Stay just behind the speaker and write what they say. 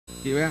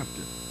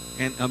hereafter.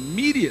 And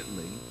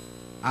immediately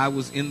I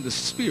was in the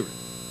Spirit,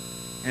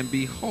 and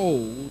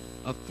behold,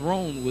 a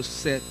throne was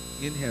set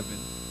in heaven,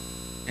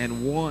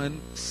 and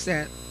one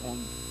sat on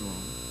the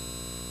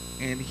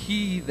throne. And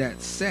he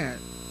that sat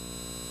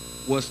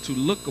was to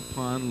look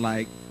upon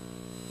like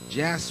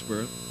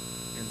jasper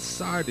and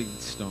sardine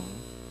stone.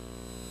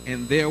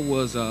 And there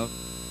was a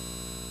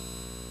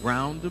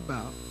round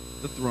about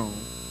the throne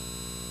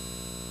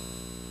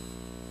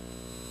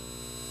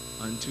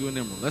unto an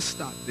emerald. Let's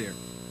stop there.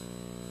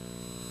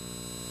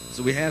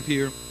 So we have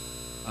here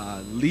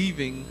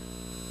leaving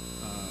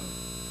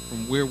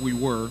from where we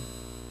were,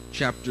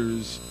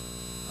 chapters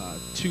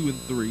 2 and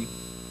 3.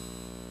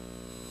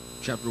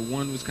 Chapter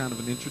 1 was kind of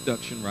an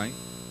introduction, right?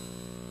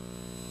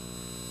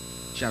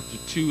 Chapter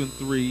 2 and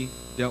 3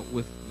 dealt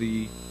with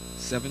the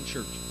 7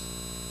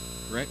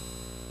 churches, correct?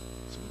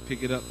 So we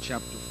pick it up.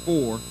 Chapter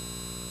 4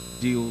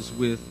 deals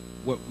with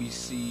what we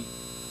see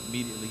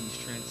immediately. He's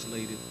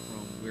translated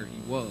from where he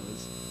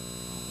was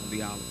on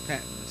the Isle of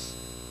Patmos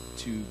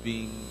to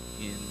being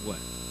in what?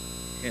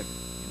 Heaven,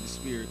 in the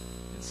Spirit,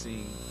 and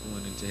seeing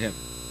going into heaven.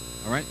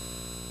 All right?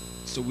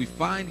 So we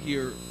find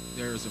here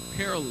there's a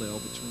parallel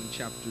between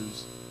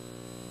chapters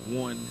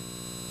 1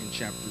 and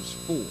chapters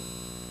 4.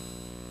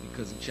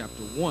 Because in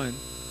chapter 1,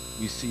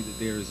 we see that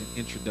there is an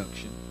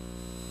introduction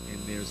and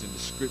there's a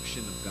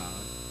description of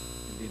God.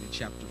 And then in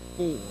chapter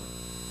 4,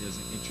 there's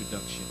an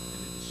introduction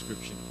and a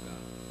description of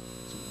God.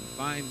 So we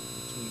find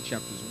between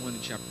chapters 1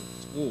 and chapter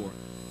 4,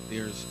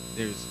 there's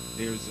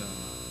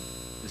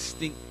a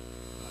distinct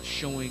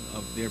showing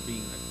of there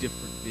being a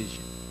different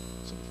vision.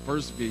 So the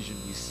first vision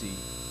we see,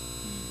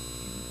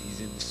 he's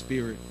in the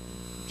Spirit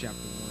from chapter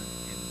 1,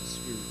 and the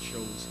Spirit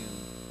shows him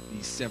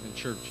these 7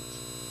 churches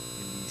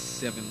and these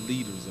 7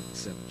 leaders of the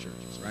 7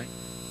 churches, right?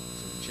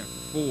 So in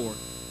chapter 4,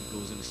 he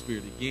goes in the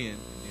Spirit again,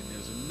 and then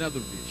there's another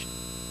vision.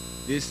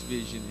 This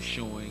vision is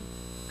showing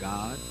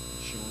God,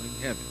 showing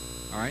heaven,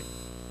 all right?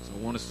 So I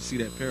want us to see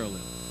that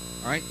parallel,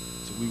 all right?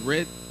 So we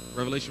read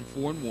Revelation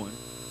 4 and 1.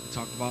 We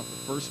talked about the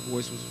first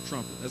voice was a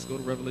trumpet. Let's go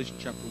to Revelation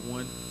chapter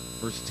 1,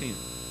 verse 10.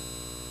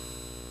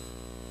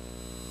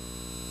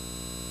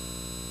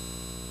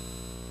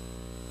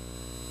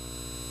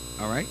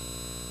 All right?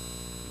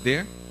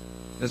 There?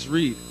 Let's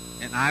read.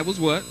 And I was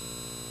what?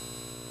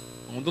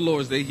 On the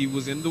Lord's day. He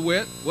was in the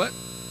what? What?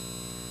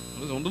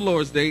 I was on the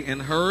Lord's day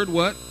and heard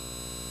what?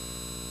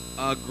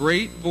 A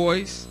great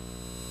voice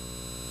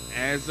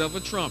as of a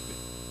trumpet.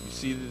 You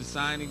see the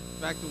deciding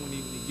factor when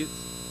he gets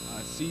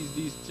sees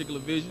these particular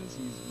visions.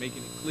 He's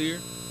making it clear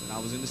that I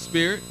was in the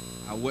Spirit.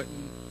 I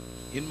wasn't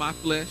in my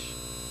flesh.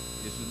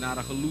 This was not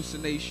a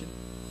hallucination.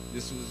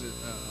 This was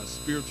a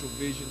spiritual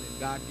vision that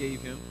God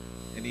gave him.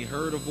 And he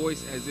heard a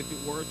voice as if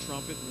it were a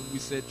trumpet. When we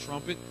said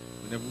trumpet,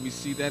 whenever we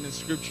see that in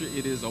Scripture,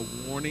 it is a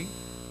warning,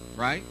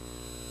 right?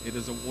 It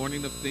is a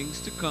warning of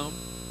things to come.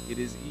 It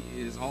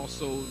is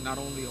also not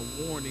only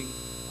a warning,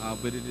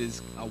 but it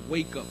is a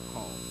wake-up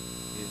call.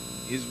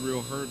 If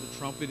Israel heard the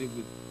trumpet,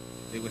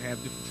 they would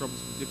have different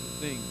trumpets for different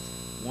things.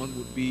 One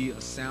would be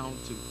a sound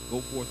to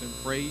go forth in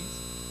praise,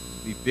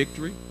 to be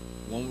victory.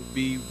 One would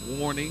be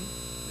warning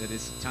that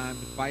it's time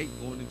to fight,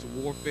 going into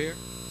warfare.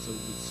 So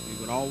it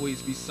would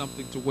always be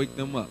something to wake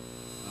them up.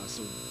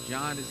 So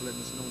John is letting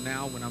us know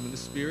now when I'm in the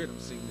Spirit, I'm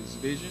seeing this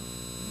vision.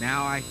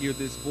 Now I hear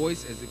this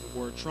voice as if it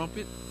were a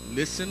trumpet.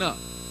 Listen up.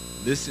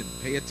 Listen.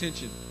 Pay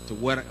attention to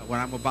what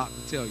I'm about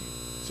to tell you.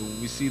 So when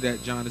we see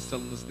that, John is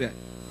telling us that.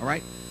 All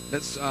right?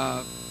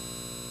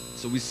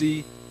 So we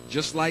see,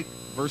 just like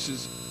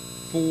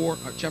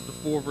chapter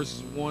 4,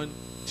 verses 1,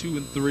 2,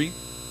 and 3,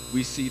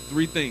 we see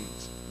 3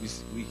 things.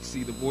 We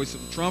see the voice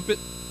of the trumpet.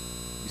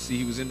 We see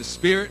he was in the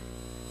Spirit.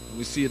 And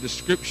we see a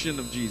description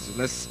of Jesus.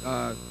 Let's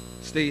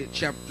stay at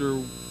chapter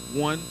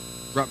 1,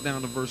 drop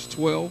down to verse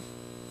 12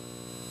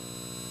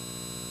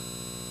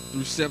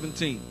 through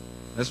 17.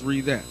 Let's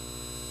read that.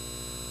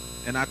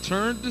 And I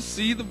turned to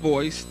see the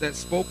voice that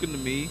spoke unto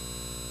me,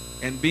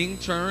 and being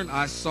turned,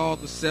 I saw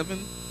the 7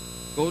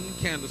 golden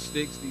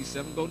candlesticks. These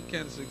 7 golden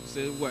candlesticks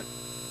said what?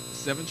 The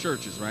 7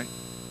 churches, right?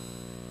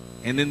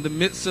 And in the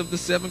midst of the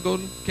 7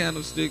 golden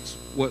candlesticks,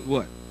 what?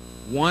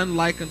 One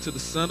like unto the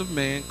Son of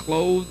Man,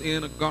 clothed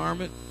in a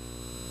garment,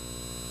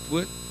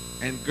 foot,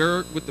 and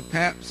girt with the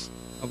paps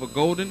of a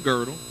golden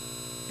girdle.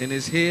 And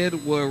his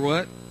head were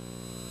what?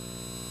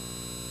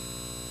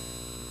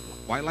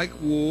 White like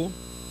wool,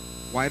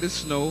 white as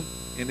snow.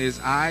 And his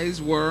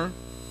eyes were,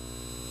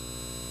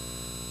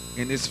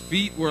 and his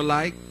feet were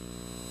like,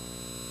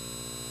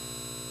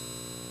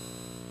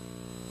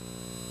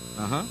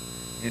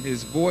 and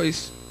his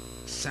voice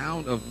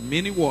sound of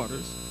many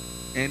waters.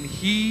 And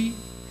he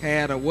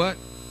had a what?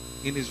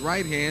 In his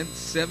right hand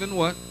 7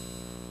 what?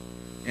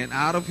 And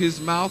out of his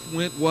mouth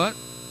went what?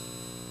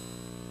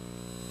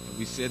 And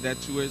we said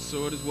that two-edged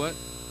sword is what?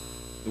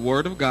 The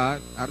word of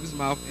God out of his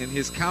mouth. And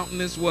his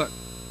countenance what?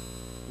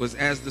 Was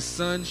as the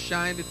sun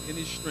shineth in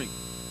his strength.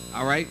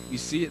 All right, we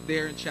see it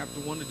there in chapter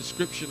 1, the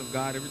description of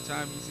God. Every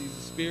time he sees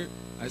the Spirit,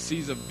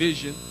 sees a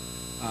vision,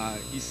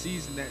 he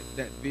sees in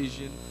that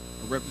vision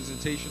a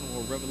representation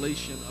or a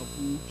revelation of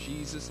who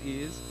Jesus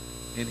is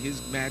and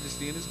his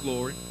majesty and his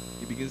glory.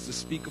 He begins to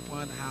speak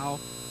upon how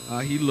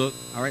he looked.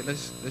 All right,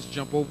 let's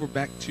jump over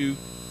back to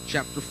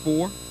chapter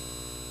 4,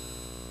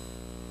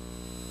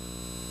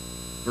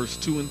 verse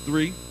 2 and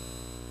 3.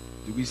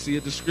 Do we see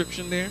a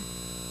description there?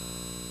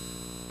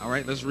 All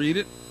right, let's read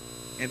it.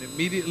 And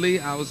immediately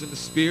I was in the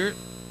spirit,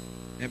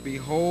 and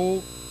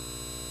behold,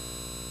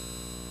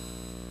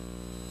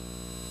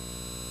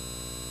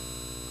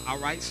 all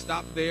right,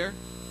 stop there.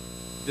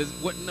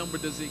 What number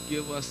does it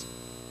give us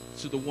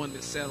to the one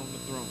that sat on the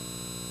throne?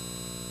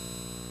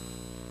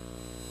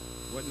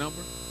 What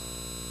number?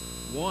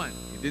 1.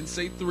 It didn't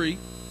say 3.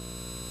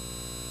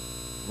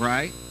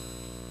 Right?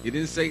 It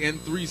didn't say,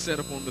 and 3 sat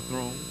upon the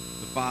throne,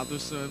 the Father,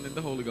 Son, and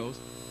the Holy Ghost.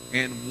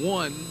 And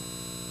 1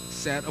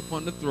 sat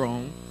upon the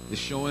throne. It's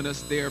showing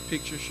us there a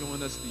picture,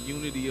 showing us the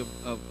unity of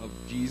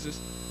Jesus.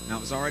 Now,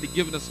 it's already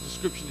given us a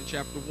description in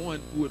chapter 1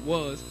 who it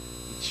was.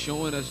 It's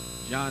showing us,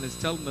 John is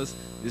telling us,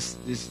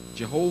 this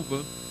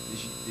Jehovah,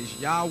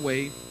 this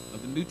Yahweh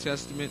of the New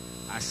Testament.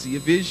 I see a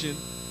vision.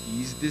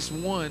 He's this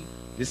one.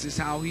 This is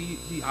how he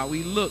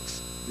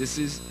looks. This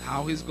is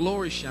how his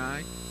glory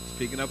shines. He's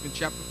picking up in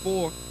chapter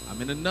 4.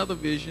 I'm in another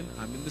vision.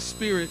 I'm in the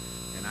spirit,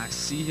 and I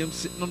see him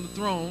sitting on the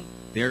throne.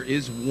 There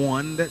is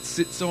one that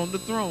sits on the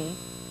throne.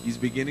 He's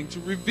beginning to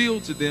reveal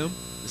to them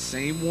the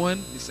same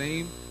one, the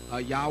same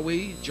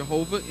Yahweh,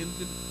 Jehovah in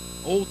the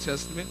Old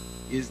Testament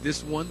is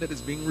this one that is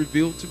being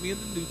revealed to me in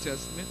the New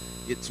Testament.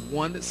 It's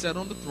one that sat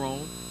on the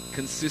throne,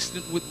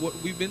 consistent with what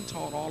we've been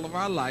taught all of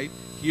our life.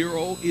 Hear,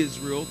 O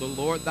Israel, the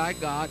Lord thy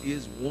God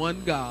is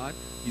one God.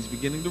 He's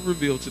beginning to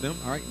reveal to them.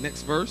 All right,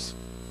 next verse.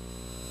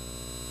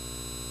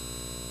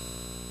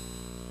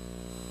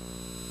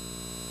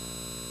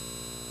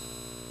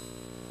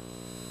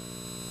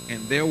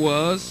 And there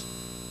was,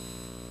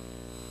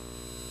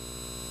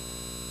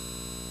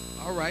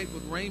 all right,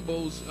 but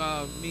rainbows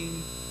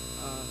mean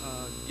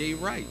gay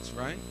rights,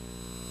 right?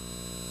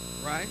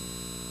 Right?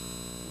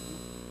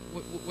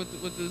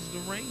 What does the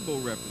rainbow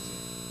represent?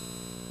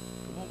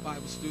 Come on,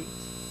 Bible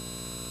students.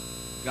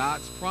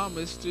 God's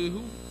promise to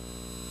who?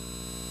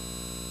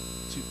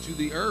 To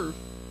the earth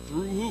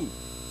through who?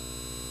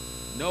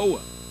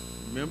 Noah.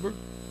 Remember?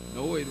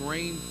 Noah, it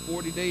rained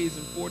 40 days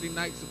and 40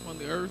 nights upon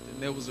the earth,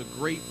 and there was a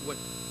great, what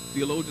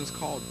theologians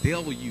call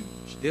deluge.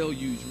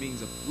 Deluge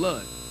means a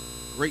flood,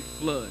 great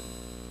flood.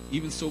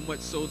 Even so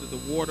much so that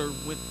the water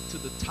went to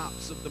the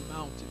tops of the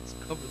mountains,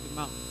 covered the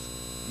mountains,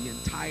 the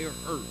entire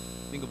earth.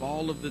 Think of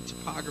all of the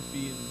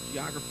topography and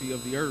geography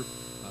of the earth,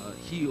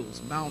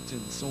 hills,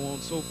 mountains, so on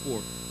and so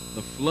forth.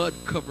 The flood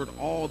covered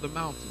all the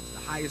mountains. The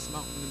highest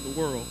mountain in the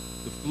world,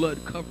 the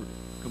flood covered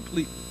it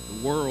completely.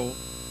 The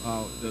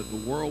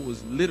world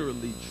was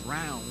literally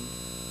drowned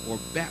or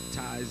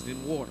baptized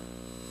in water.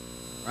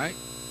 Right?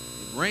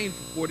 It rained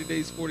for 40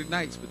 days, 40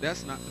 nights, but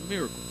that's not the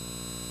miracle.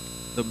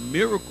 The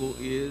miracle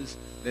is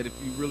that if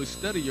you really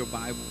study your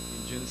Bible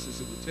in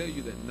Genesis, it will tell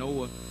you that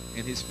Noah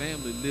and his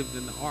family lived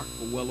in the ark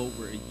for well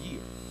over a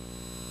year.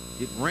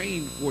 It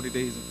rained 40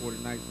 days and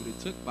 40 nights, but it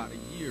took about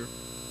a year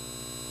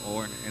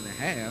or and a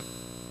half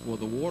for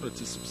the water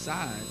to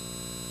subside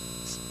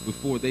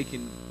before they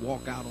can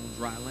walk out on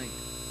dry land.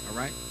 All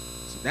right?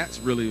 So that's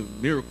really a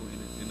miracle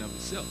in and of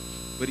itself.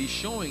 But he's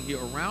showing here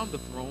around the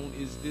throne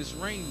is this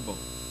rainbow.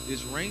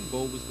 This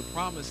rainbow was the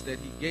promise that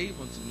he gave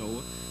unto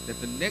Noah,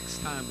 that the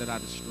next time that I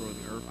destroy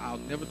the earth, I'll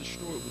never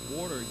destroy it with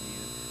water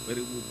again, but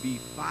it will be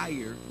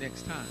fire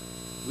next time.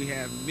 We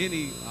have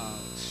many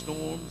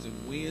storms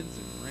and winds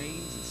and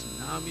rains and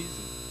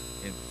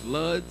tsunamis and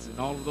floods and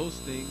all of those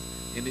things,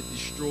 and it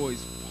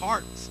destroys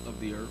parts of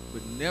the earth,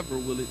 but never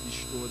will it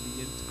destroy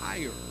the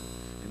entire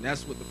earth. And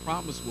that's what the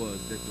promise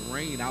was, that the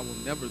rain, I will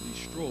never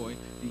destroy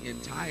the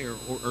entire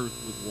earth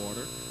with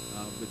water,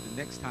 but the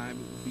next time it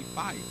will be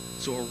fire.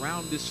 So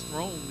around this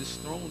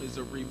throne is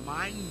a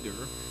reminder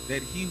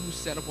that he who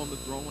sat upon the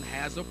throne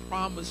has a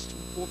promise to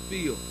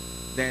fulfill,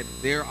 that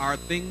there are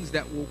things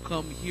that will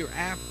come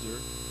hereafter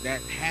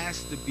that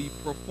has to be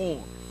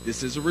performed.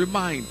 This is a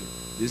reminder.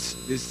 This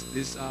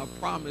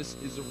promise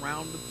is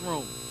around the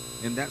throne,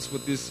 and that's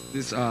what this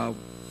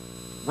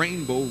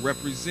rainbow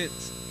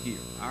represents here.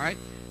 All right.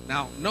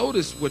 Now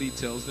notice what he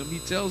tells them. He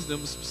tells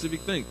them a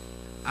specific thing.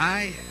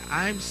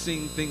 I'm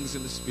seeing things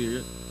in the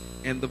spirit,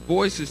 and the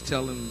voice is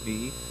telling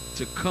me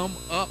to come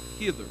up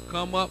hither.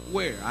 Come up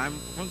where? I'm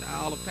from the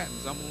Isle of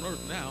Patmos. I'm on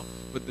earth now,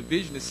 but the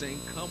vision is saying,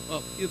 come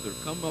up hither.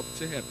 Come up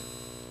to heaven.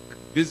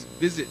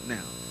 Visit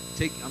now.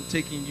 I'm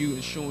taking you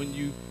and showing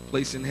you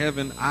place in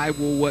heaven. I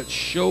will what?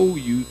 Show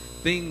you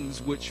things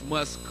which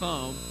must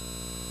come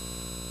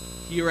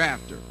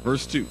hereafter.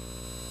 Verse 2.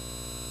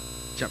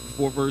 Chapter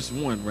 4, verse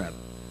 1, rather.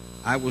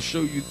 I will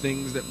show you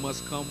things that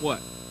must come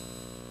what?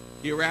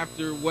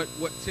 Hereafter. What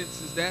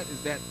tense is that?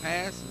 Is that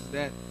past? Is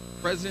that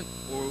present?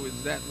 Or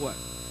is that what?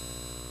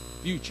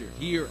 Future.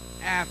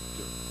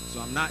 Hereafter. So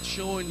I'm not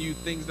showing you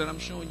things that I'm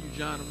showing you,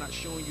 John. I'm not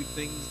showing you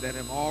things that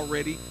have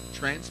already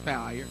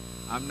transpired.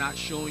 I'm not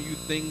showing you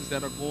things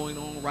that are going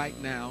on right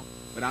now,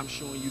 but I'm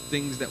showing you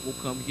things that will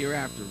come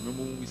hereafter.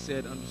 Remember when we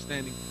said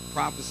understanding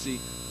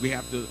prophecy, we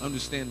have to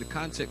understand the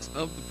context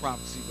of the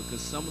prophecy, because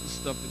some of the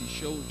stuff that he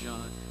showed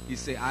John, he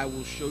said, I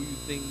will show you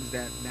things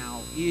that now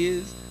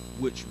is,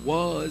 which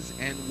was,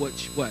 and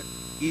which what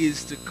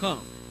is to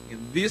come. In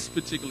this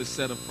particular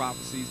set of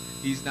prophecies,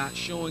 he's not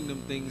showing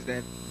them things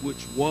that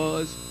which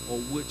was or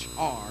which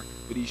are,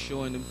 but he's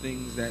showing them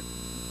things that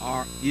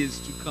is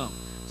to come.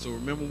 So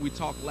remember we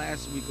talked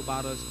last week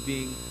about us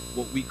being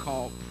what we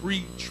call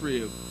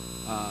pre-trib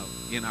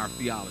in our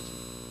theology.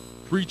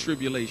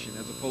 Pre-tribulation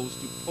as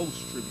opposed to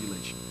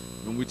post-tribulation.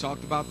 When we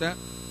talked about that,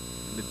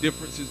 and the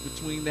differences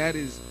between that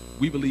is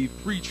we believe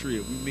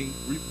pre-trib.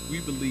 We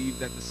believe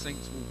that the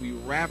saints will be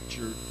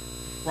raptured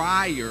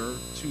prior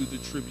to the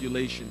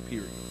tribulation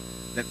period.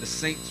 That the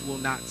saints will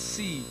not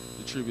see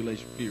the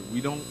tribulation period. We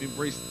don't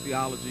embrace the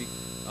theology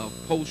of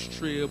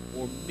post-trib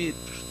or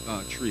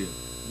mid-trib.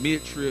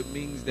 Mid-trib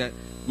means that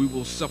we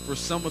will suffer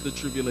some of the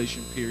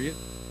tribulation period.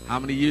 How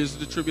many years is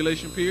the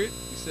tribulation period?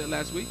 We said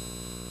last week?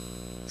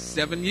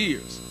 7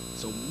 years.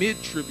 So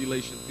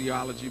mid-tribulation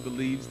theology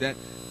believes that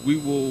we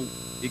will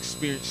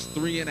experience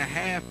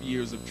 3.5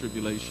 years of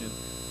tribulation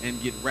and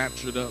get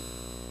raptured up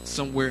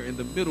somewhere in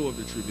the middle of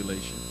the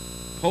tribulation.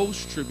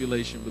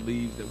 Post-tribulation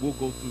believes that we'll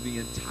go through the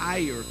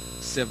entire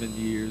 7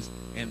 years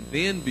and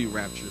then be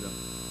raptured up.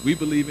 We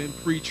believe in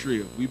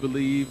pre-trib. We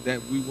believe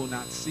that we will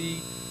not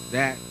see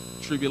that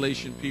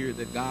tribulation period,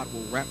 that God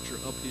will rapture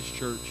up his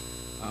church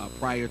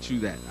prior to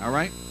that. All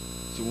right?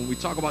 So when we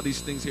talk about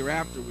these things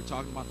hereafter, we're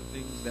talking about the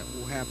things that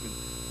will happen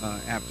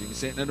after. He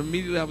said, and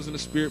immediately I was in the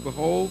spirit,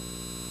 behold,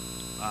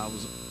 I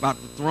was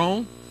about the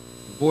throne.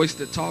 The voice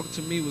that talked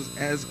to me was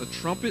as a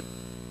trumpet.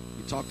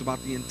 He talked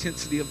about the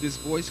intensity of this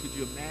voice. Could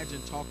you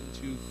imagine talking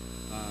to,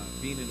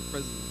 being in the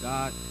presence of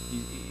God?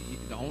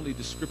 The only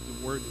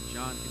descriptive word that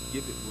John could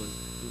give it was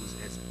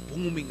as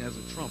booming as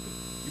a trumpet.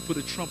 You put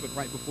a trumpet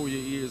right before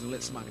your ears and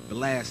let somebody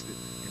blast it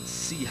and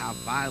see how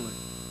violent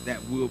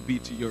that will be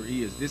to your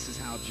ears. This is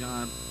how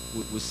John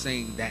was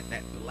saying that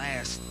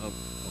blast of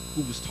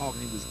who was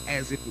talking. It was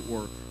as if it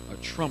were a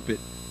trumpet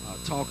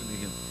talking to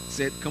him.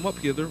 Said, come up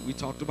hither. We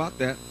talked about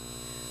that.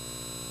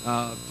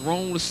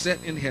 Throne was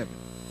set in heaven.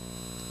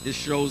 This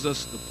shows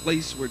us the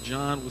place where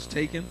John was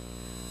taken,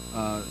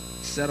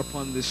 set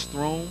upon this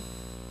throne,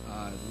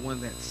 the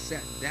one that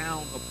sat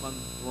down upon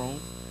the throne.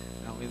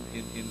 Now,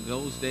 in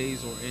those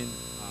days, or in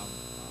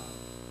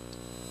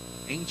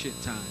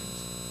ancient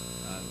times,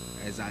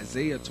 as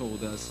Isaiah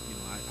told us,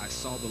 I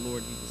saw the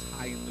Lord, and he was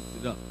high and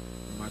lifted up.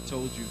 Remember I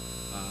told you,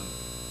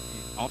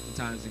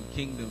 oftentimes in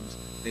kingdoms,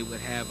 they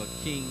would have a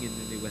king, and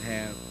then they would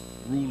have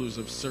rulers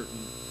of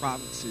certain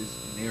provinces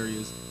and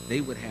areas. They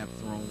would have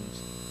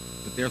thrones,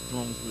 but their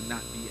thrones would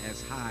not be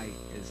as high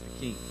as the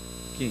kings.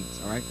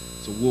 All right,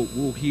 so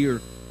we'll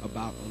hear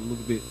about a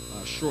little bit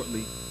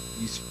shortly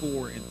these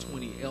 4 and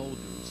 20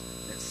 elders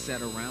that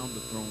sat around the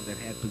throne, that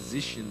had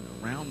position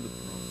around the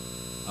throne,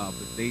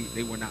 but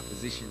they were not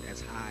positioned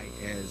as high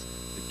as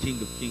the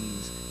King of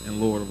Kings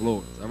and Lord of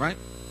Lords. All right,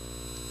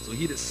 so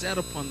he that sat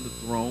upon the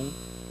throne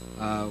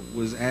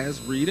was as,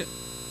 read it.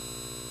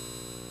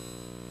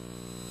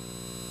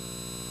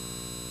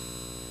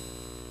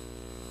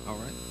 All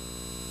right.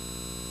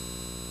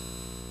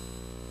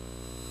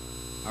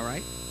 All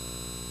right.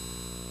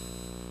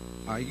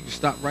 All right, you can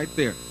stop right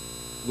there.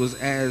 Was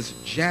as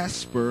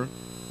jasper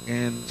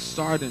and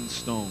sardine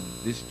stone.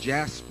 This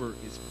jasper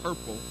is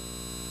purple.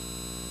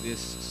 This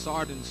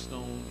sardine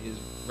stone is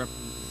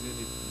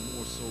represented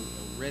more so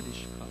a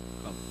reddish color.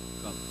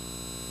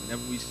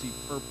 Whenever we see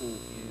purple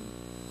in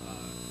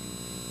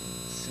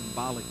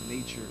symbolic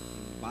nature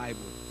in the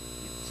Bible,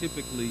 it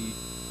typically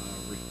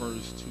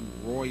refers to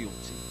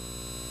royalty.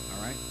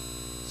 All right.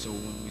 So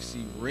when we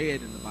see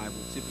red in the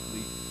Bible,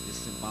 typically it's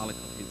symbolic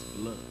of his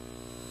blood.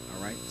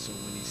 All right. So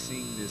when he's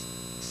seeing this,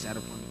 he sat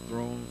upon the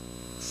throne,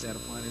 sat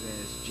upon it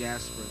as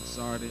jasper and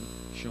sardine,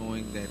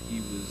 showing that he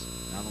was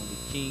not only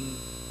king,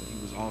 but he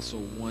was also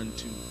one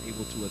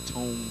able to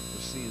atone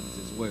for sins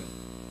as well.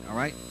 All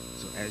right.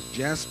 So as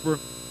jasper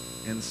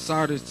and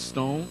sardine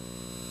stone,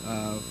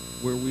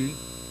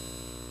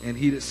 and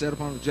he that sat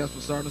upon the jasper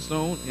and sardine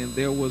stone, and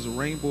there was a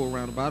rainbow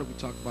around about it. We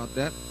talked about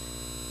that.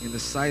 In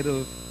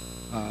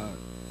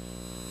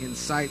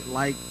sight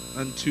like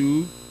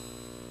unto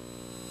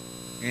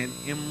an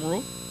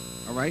emerald.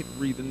 All right,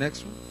 read the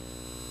next one.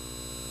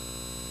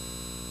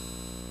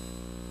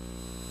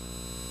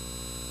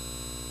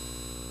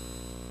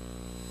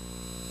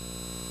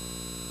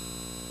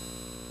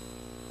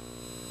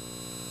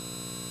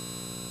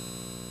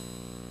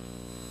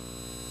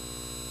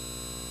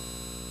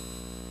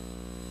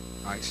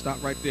 All right,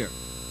 stop right there.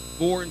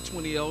 4 and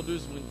 20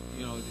 elders. When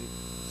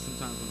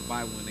sometimes in the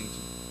Bible in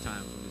ancient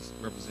times when it's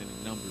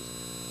representing numbers,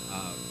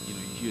 you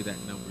hear that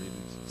number.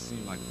 It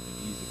seems like it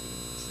would be easy for them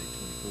to say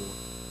 24.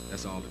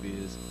 That's all it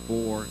is.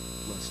 4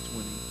 plus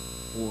 20.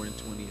 4 and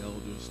 20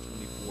 elders.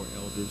 24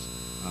 elders.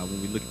 When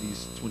we look at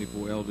these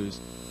 24 elders,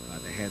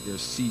 They had their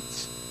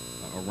seats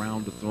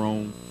around the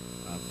throne.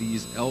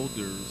 These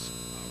elders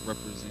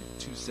represent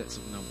two sets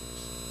of numbers.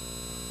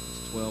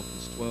 12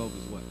 plus 12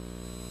 is what?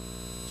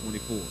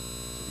 24. So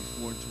these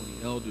 4 and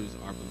 20 elders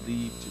are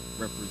believed to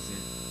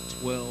represent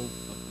 12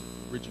 of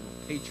the original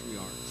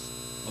patriarchs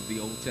of the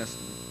Old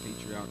Testament,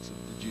 patriarchs of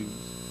the Jews,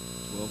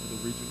 12 of the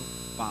original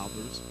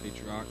fathers,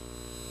 patriarch.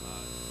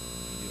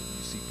 You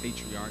see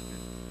patriarch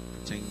that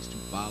pertains to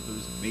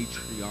fathers.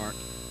 Matriarch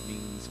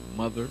means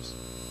mothers.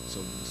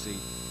 So when you say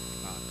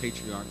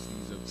patriarchs,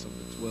 these are some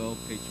of the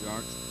 12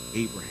 patriarchs: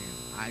 Abraham,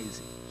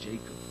 Isaac,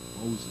 Jacob,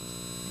 Moses.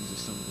 These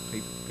are some of the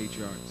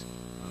patriarchs.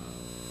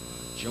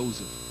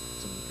 Joseph,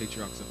 some of the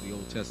patriarchs of the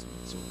Old Testament.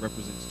 So it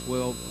represents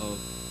 12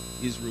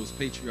 of Israel's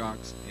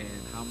patriarchs. And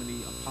how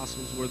many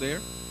apostles were there?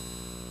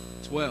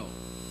 12.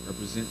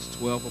 Represents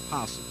 12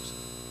 apostles.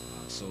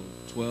 So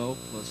 12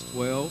 plus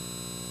 12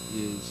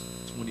 is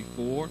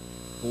 24.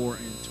 4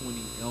 and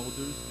 20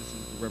 elders. This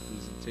is the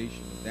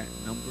representation of that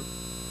number.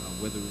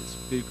 Whether it's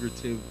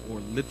figurative or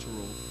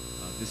literal,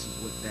 this is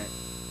what that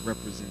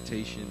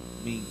representation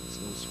means.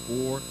 Those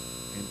 4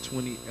 and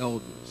 20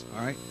 elders.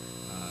 All right?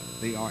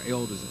 They are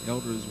elders. An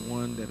elder is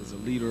one that is a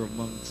leader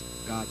amongst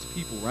God's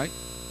people, right?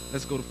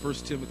 Let's go to 1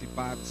 Timothy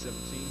 5 and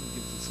 17. It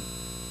gives us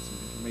some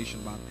information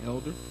about an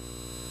elder.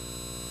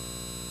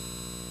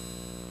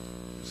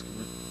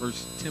 1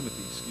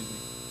 Timothy,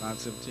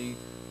 5:17.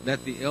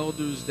 Let the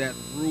elders that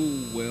rule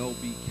well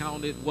be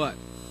counted what?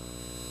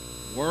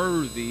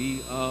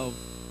 Worthy of,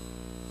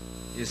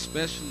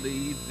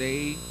 especially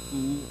they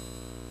who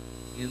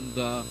in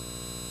the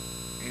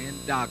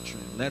and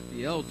doctrine. Let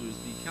the elders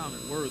be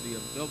counted worthy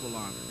of double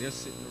honor. They're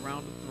sitting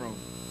around the throne.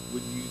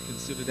 Wouldn't you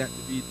consider that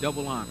to be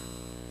double honor?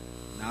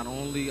 Not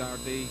only are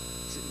they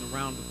sitting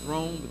around the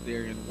throne, but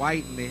they're in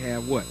white and they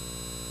have what?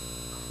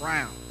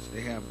 Crowns.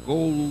 They have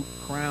gold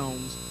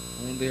crowns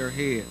on their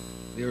head.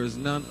 There is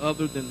none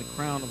other than the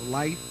crown of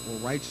life or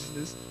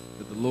righteousness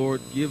that the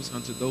Lord gives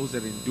unto those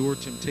that endure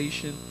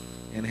temptation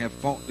and have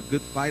fought the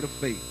good fight of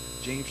faith.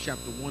 James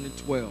chapter 1 and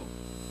 12.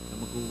 I'm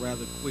going to go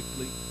rather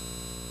quickly.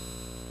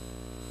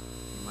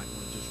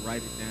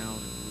 Write it down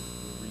and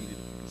we'll read it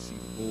if you can see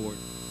the board.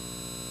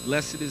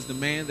 Blessed is the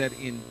man that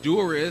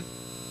endureth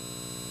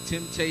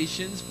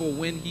temptations, for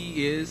when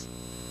he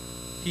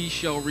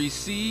shall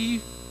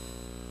receive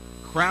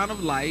crown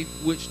of life,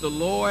 which the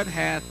Lord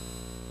hath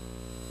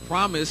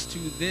promised to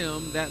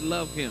them that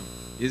love him.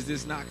 Is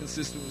this not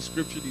consistent with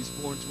Scripture? These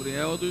 4 and 20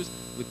 elders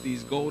with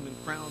these golden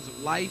crowns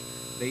of life,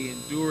 they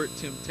endured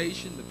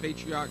temptation. The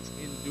patriarchs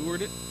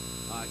endured it.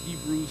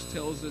 Hebrews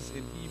tells us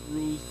in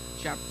Hebrews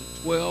chapter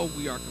 12,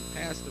 we are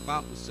compassed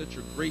about with such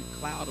a great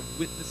cloud of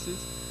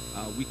witnesses.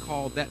 We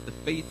call that the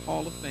Faith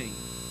Hall of Fame.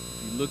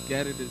 If you look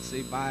at it and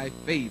say, by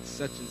faith,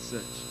 such and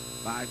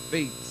such. By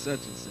faith,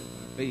 such and such.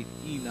 By faith,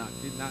 Enoch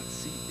did not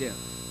see death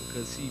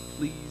because he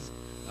pleased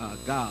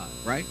God,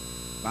 right?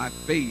 By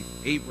faith,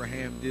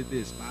 Abraham did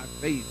this. By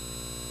faith,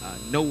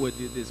 Noah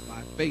did this.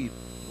 By faith,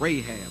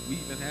 Rahab. We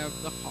even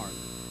have the harlot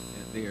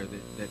there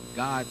that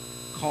God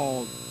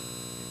called.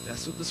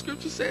 That's what the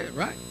Scripture said,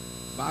 right?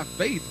 By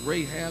faith,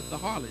 Rahab the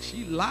harlot.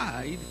 She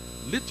lied,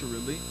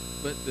 literally,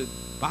 but the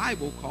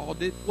Bible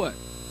called it what?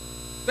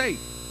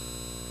 Faith.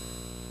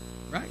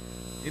 Right?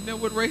 Isn't that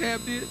what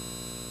Rahab did?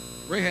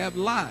 Rahab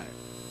lied.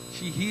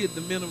 She hid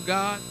the men of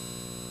God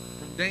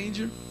from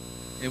danger.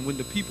 And when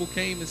the people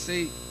came and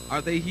say,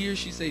 are they here?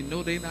 She said,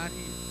 no, they're not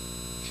here.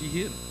 She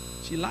hid them.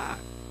 She lied.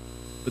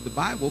 But the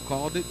Bible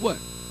called it what?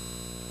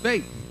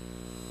 Faith.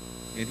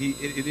 And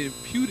it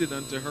imputed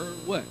unto her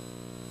what?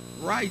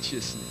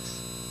 Righteousness.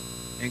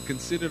 And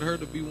considered her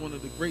to be one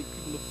of the great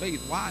people of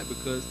faith. Why?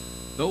 Because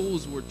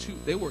those were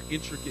they were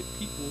intricate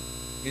people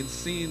in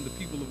seeing the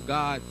people of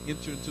God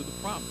enter into the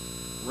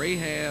promise.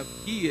 Rahab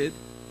hid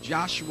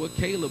Joshua,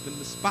 Caleb, and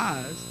the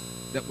spies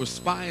that were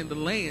spying the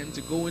land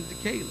to go into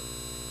Caleb.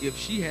 If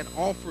she had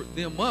offered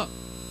them up,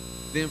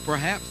 then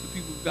perhaps the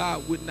people of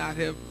God would not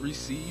have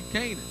received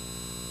Canaan.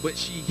 But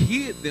she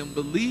hid them,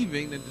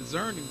 believing and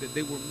discerning that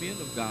they were men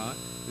of God,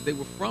 that they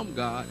were from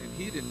God, and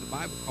hidden. The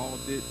Bible called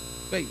it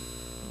faith.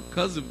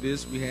 Because of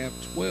this, we have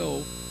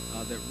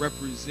 12 that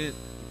represent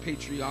the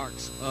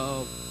patriarchs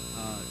of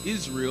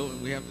Israel,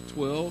 and we have the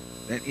 12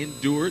 that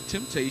endured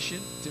temptation.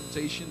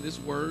 Temptation, this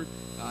word,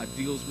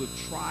 deals with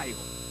trial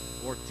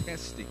or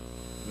testing.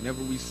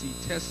 Whenever we see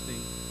testing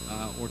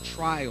or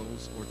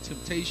trials or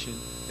temptation,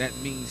 that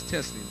means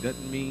testing. It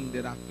doesn't mean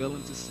that I fell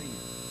into sin,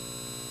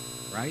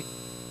 right?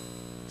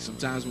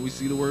 Sometimes when we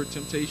see the word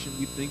temptation,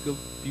 we think of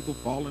people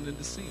falling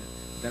into sin.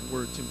 That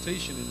word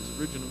temptation in its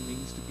original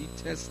means to be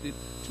tested,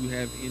 to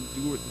have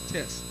endured the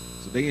test.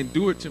 So they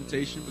endured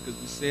temptation because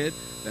we said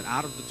that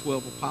out of the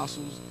 12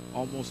 apostles,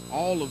 almost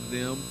all of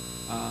them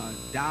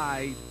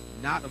died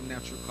not of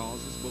natural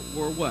causes, but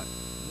were what?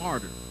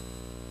 Martyred.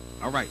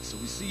 All right, so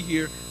we see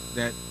here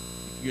that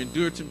if you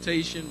endure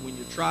temptation, when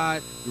you're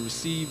tried, you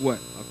receive what?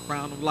 A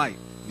crown of life.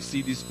 You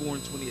see these 4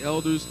 and 20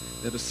 elders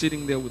that are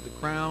sitting there with the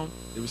crown.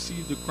 They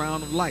received the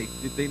crown of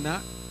life, did they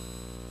not?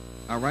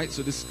 All right,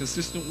 so this is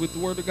consistent with the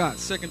Word of God.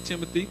 2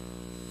 Timothy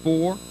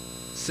 4,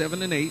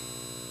 7 and 8.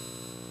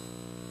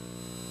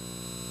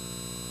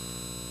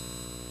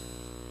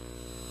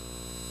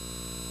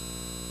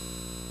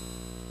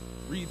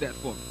 Read that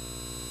for me.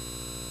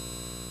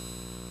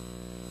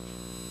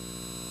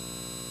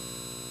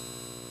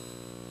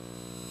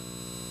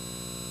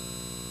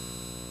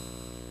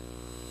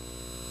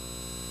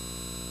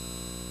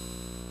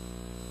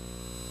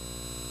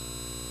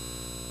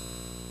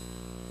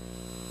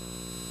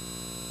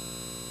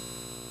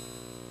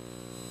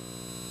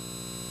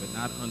 But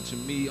not unto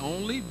me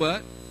only,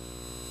 but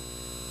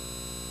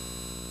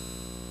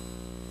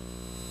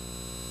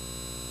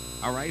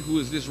all right, who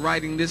is this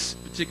writing this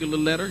particular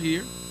letter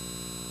here?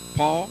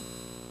 Paul,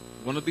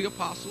 one of the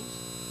apostles,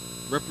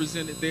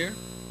 represented there.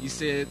 He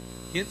said,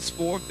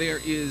 henceforth there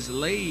is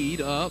laid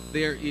up,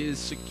 there is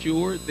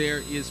secured,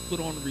 there is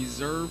put on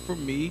reserve for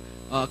me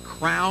a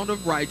crown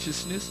of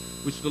righteousness,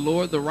 which the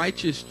Lord, the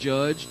righteous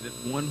judge, the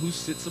one who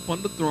sits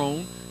upon the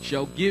throne,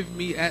 shall give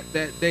me at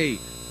that day.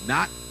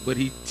 Not, but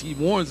he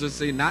warns us,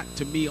 say, not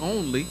to me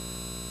only,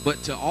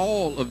 but to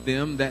all of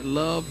them that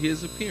love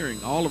his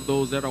appearing. All of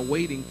those that are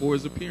waiting for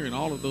his appearing,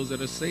 all of those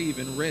that are saved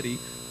and ready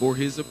for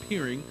his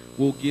appearing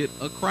will get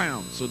a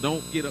crown. So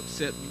don't get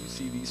upset when you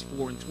see these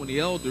 4 and 20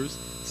 elders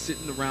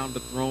sitting around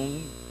the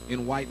throne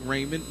in white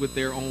raiment with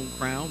their own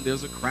crown.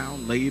 There's a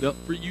crown laid up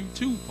for you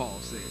too, Paul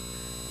said.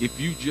 If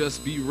you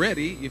just be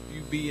ready, if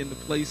you be in the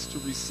place to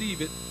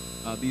receive it,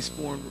 these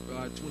 4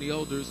 and 20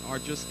 elders are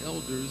just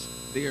elders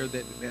there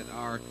that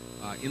are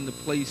in the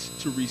place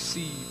to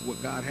receive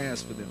what God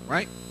has for them,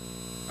 right?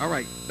 All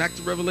right, back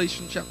to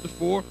Revelation chapter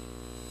 4.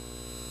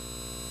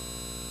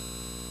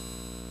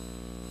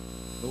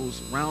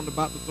 Those round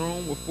about the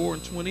throne were 4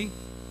 and 20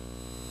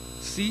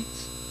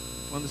 seats.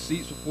 On the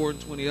seats were 4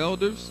 and 20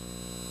 elders,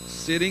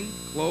 sitting,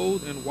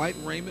 clothed in white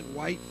raiment,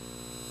 white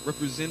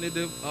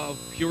representative of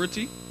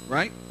purity,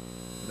 right?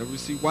 Whenever we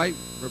see white,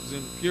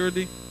 representing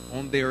purity.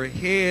 On their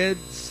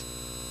heads,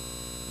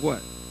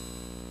 what?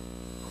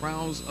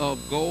 Crowns of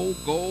gold.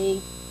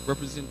 Gold,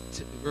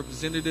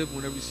 representative,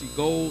 whenever you see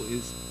gold,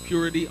 is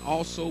purity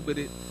also, but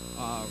it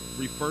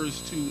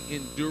refers to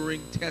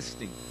enduring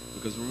testing.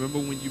 Because remember,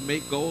 when you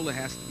make gold, it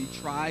has to be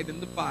tried in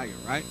the fire,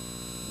 right?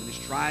 When it's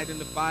tried in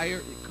the fire,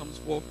 it comes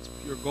forth as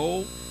pure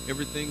gold.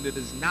 Everything that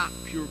is not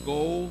pure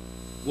gold,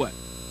 what?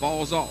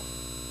 Falls off.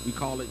 We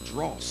call it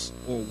dross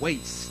or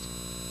waste,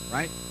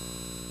 right?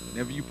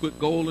 Whenever you put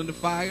gold in the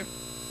fire,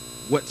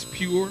 what's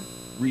pure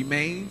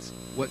remains.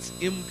 What's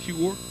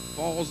impure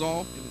falls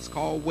off, and it's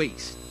called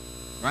waste,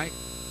 right?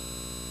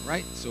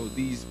 Right? So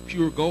these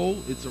pure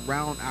gold, it's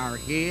around our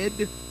head,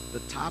 the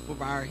top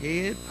of our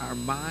head, our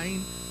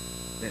mind,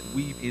 that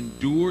we've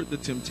endured the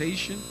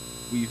temptation.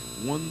 We've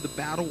won the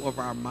battle of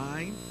our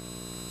mind.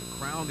 The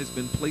crown has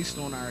been placed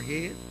on our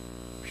head.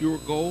 Pure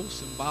gold,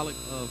 symbolic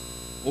of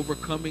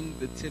overcoming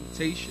the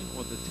temptation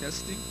or the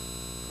testing.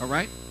 All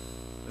right?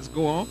 Let's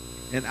go on.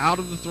 And out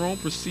of the throne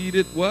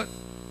proceeded what?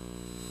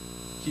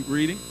 Keep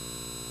reading.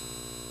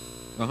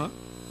 All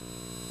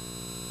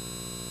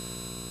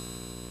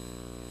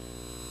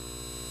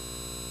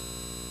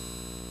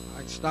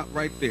right, stop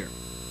right there.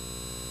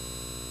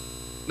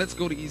 Let's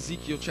go to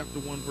Ezekiel chapter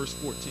 1, verse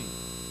 14.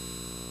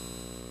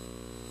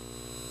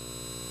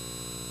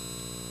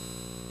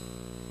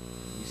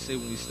 We say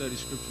when we study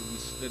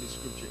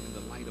scripture in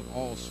the light of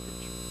all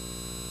scripture.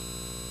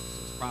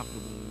 So it's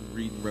profitable when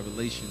we read in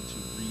Revelation to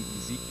read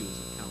Ezekiel's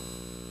account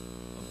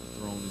of the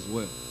throne as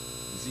well.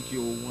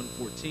 Ezekiel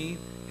 1:14,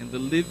 and the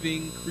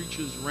living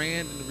creatures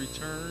ran and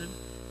returned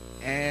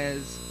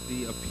as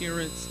the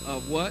appearance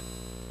of what?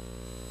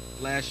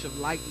 Flash of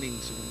lightning.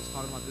 So when he's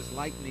talking about this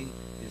lightning,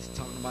 it's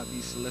talking about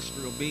these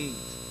celestial beings,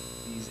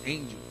 these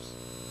angels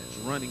that's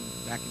running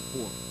back and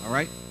forth. All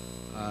right?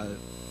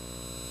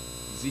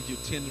 Ezekiel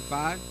 10 and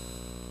 5.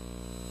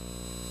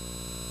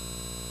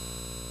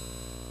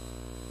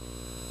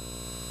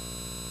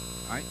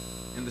 All right?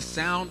 And the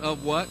sound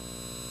of what?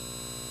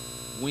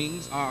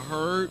 Wings are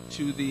heard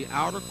to the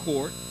outer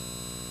court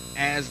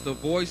as the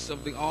voice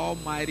of the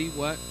Almighty,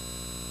 what?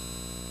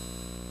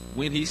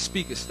 When he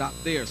speaketh. Stop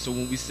there. So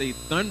when we say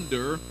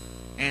thunder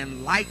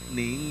and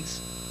lightnings,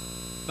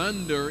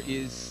 thunder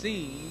is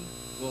seen.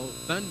 Well,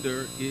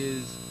 thunder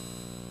is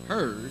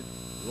heard.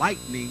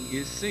 Lightning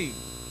is seen.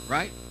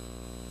 Right?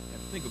 You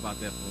have to think about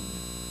that for a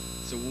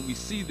minute. So when we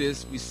see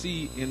this, we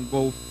see in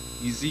both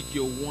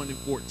Ezekiel 1 and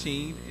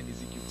 14 and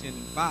Ezekiel 10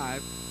 and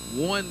 5,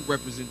 one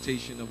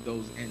representation of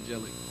those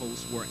angelic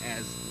hosts were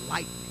as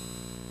lightning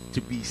to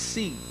be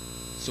seen.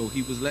 So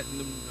he was letting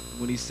them,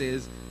 when he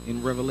says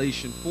in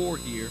Revelation 4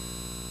 here,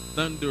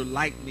 thunder,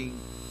 lightning,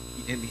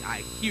 and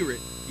I hear it,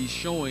 he's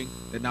showing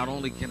that not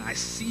only can I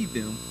see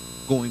them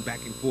going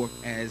back and forth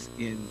as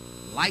in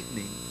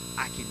lightning,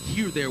 I can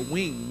hear their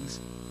wings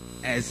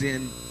as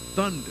in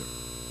thunder.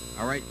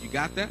 All right, you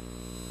got that?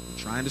 I'm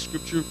trying the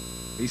scripture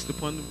based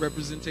upon the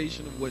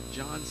representation of what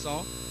John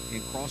saw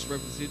and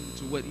cross-representing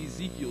to what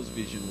Ezekiel's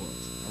vision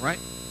was. All right?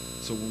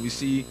 So when we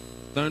see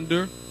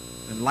thunder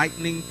and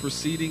lightning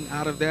proceeding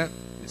out of that,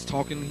 it's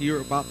talking here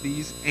about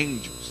these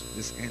angels,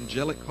 this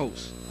angelic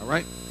host. All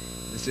right?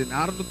 It said,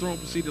 out of the throne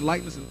proceeded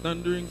lightnings and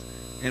thunderings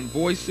and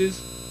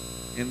voices,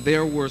 and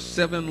there were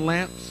 7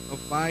 lamps of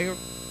fire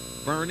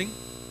burning,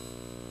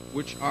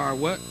 which are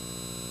what?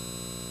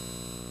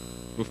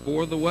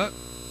 Before the what?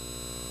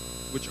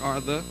 Which are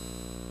the...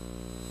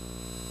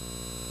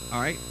 All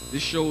right,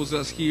 this shows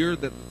us here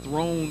that the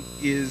throne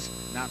is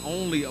not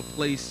only a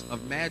place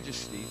of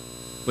majesty,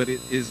 but it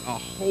is a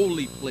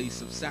holy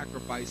place of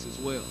sacrifice as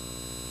well.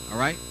 All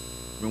right,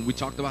 when we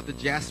talked about the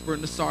jasper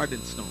and the sardine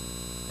stone,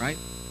 right?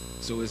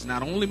 So it's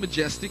not only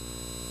majestic,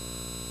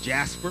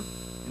 jasper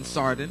and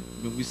sardine.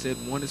 When we said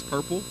one is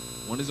purple,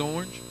 one is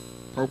orange.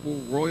 Purple,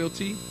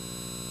 royalty.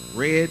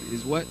 Red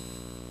is what?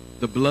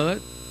 The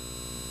blood.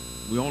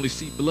 We only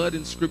see blood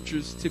in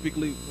scriptures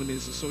typically when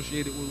it's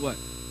associated with what?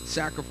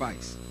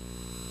 Sacrifice.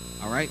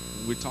 All right,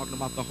 when we're talking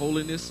about the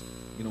holiness,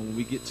 when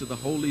we get to the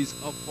holies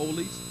of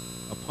holies,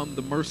 upon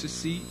the mercy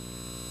seat,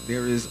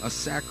 there is a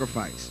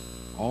sacrifice.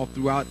 All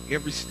throughout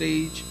every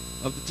stage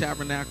of the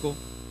tabernacle,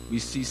 we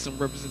see some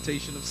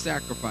representation of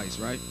sacrifice,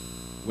 right?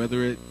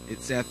 Whether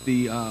it's at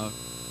the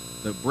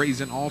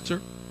brazen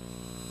altar,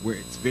 where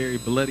it's very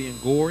bloody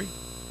and gory,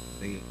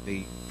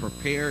 they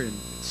prepare and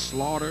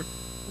slaughter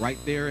right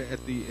there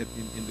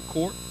in the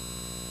court.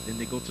 Then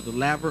they go to the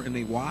laver and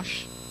they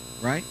wash,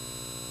 right?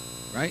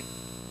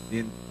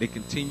 Then they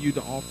continue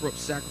to offer up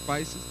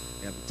sacrifices.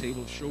 They have the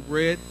table of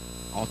showbread,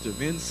 altar of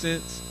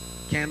incense,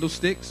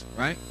 candlesticks,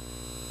 right?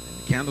 And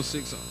the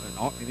candlesticks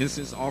are an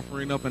incense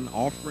offering up an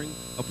offering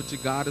up unto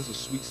God as a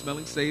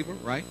sweet-smelling savor,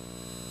 right?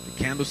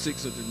 The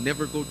candlesticks are to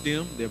never go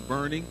dim. They're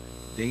burning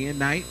day and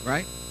night,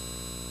 right?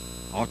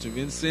 Altar of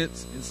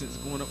incense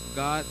going up for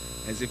God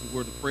as if it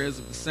were the prayers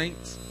of the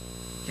saints.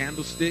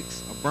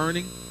 Candlesticks are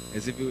burning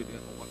as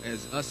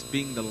us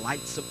being the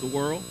lights of the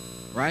world,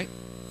 right?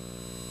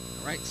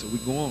 All right, so we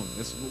go on.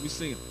 That's what we're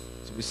seeing.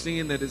 So we're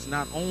seeing that it's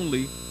not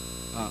only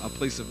a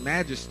place of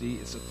majesty,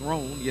 it's a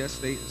throne.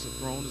 Yes, it's a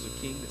throne, there's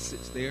a king that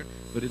sits there,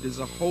 but it is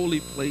a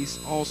holy place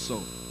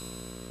also.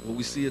 Well,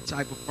 we see a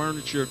type of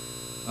furniture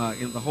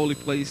in the holy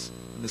place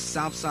on the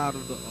south side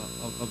of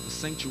the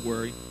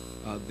sanctuary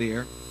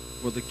there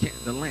for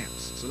the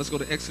lamps. So let's go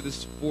to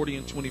Exodus 40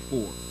 and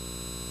 24.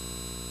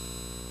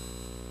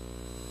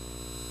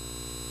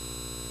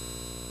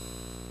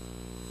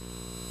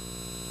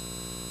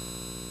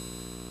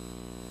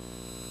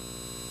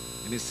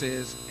 And it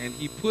says, and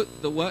he put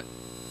the what?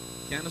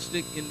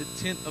 Candlestick in the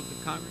tent of the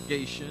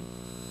congregation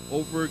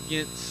over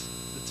against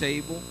the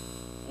table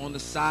on the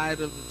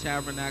side of the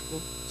tabernacle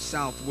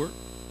southward.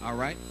 All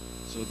right.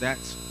 So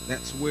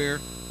that's where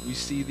we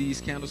see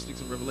these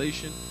candlesticks in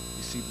Revelation.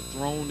 You see the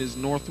throne is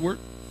northward.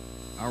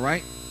 All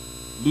right.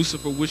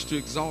 Lucifer wished to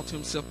exalt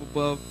himself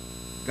above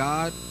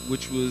God,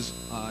 which was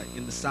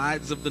in the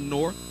sides of the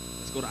north.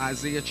 Let's go to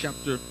Isaiah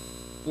chapter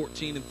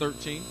 14 and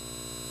 13.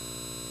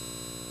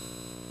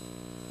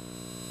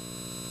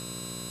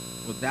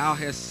 For thou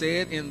hast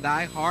said in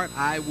thy heart,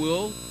 I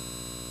will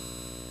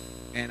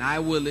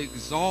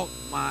exalt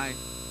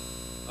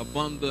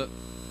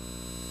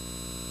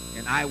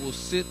and I will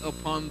sit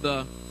upon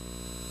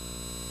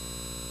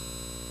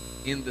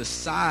in the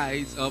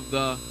sides of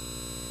the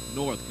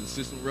north.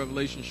 Consistent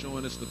revelation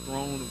showing us the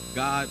throne of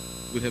God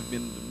would have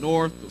been the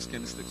north. Those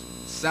candlesticks were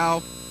in the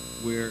south,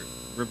 where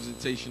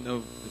representation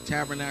of the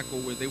tabernacle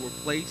where they were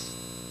placed.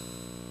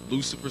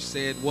 Lucifer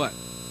said what?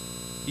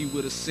 He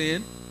would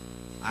ascend.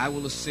 I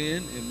will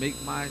ascend and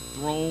make my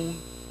throne,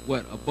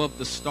 what? Above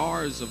the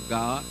stars of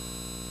God.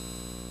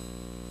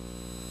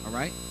 All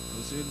right? I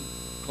will sit in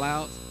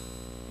clouds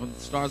on the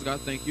stars of God.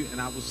 Thank you.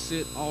 And I will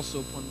sit also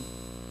upon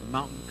the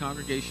mountain of the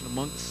congregation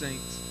among the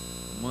saints,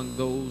 among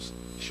those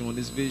showing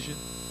this vision,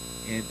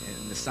 and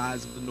the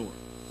sides of the north.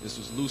 This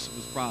was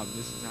Lucifer's problem.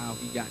 This is how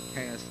he got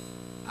cast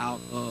out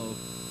of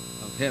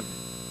heaven.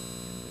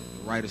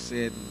 And the writer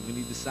said, when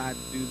he decided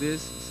to do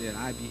this, he said,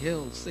 I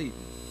beheld Satan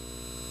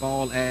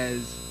fall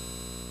as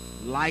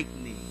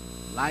lightning.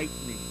 Remember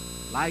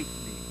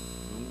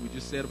we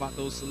just said about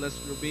those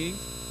celestial beings?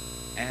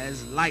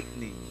 As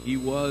lightning.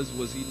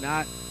 Was he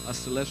not a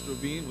celestial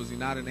being? Was he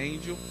not an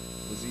angel?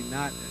 Was he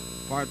not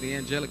part of the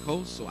angelic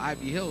host? So I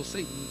beheld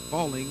Satan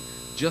falling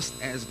just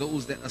as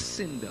those that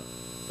ascend up.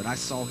 But I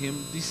saw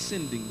him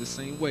descending the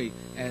same way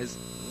as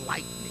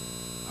lightning.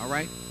 All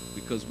right?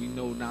 Because we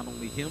know not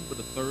only him, but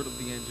a third of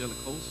the angelic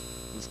host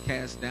was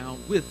cast down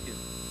with him.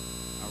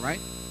 All right?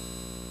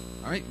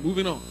 All right,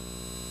 moving on.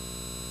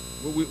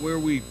 Where are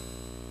we?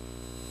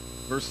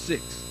 Verse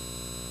 6.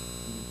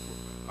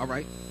 All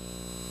right.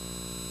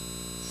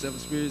 7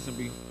 spirits,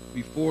 and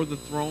before the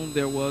throne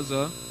there was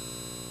a...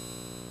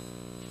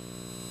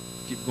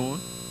 Keep going.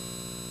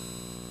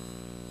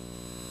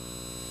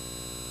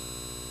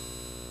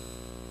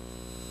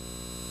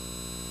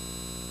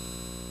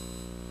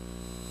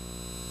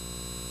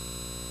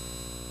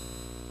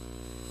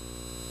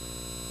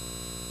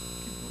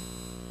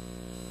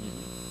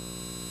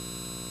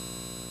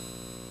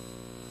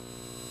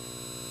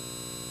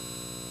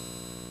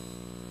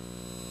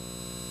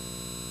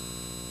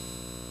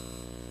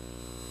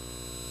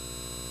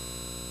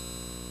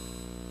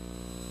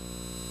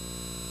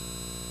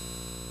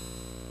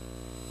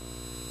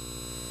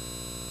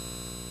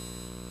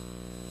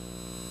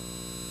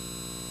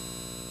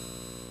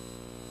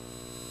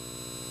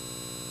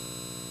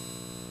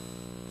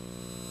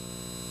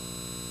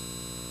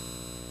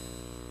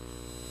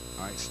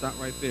 right, stop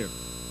right there.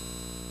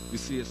 We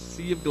see a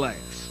sea of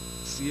glass.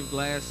 A sea of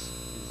glass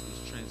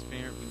is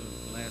transparent. We know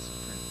that glass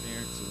is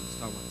transparent, so when it's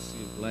talking about the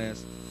sea of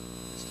glass,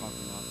 it's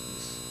talking about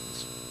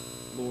this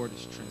floor,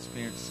 this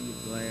transparent sea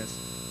of glass.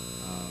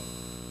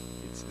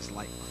 It's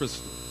like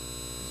crystal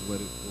is what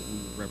we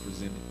would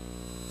represent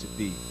it to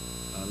be.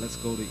 Let's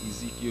go to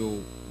Ezekiel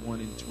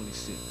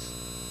 1:26.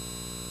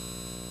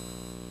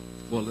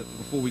 Well,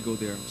 before we go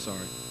there, I'm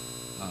sorry.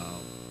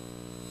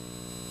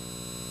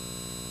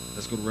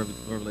 Let's go to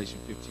Revelation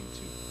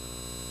 15:2.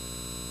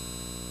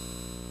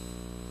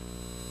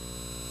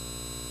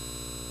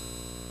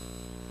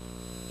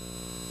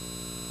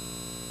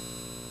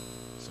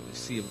 So the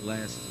sea of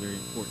glass is very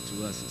important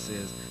to us. It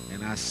says,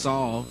 and I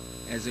saw,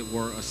 as it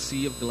were, a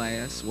sea of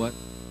glass, what?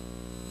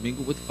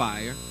 Mingled with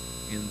fire,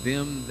 and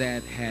them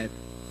that had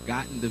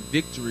gotten the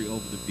victory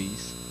over the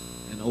beast,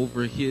 and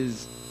over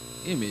his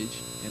image,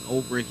 and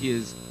over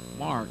his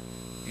mark,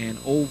 and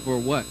over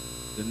what?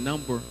 The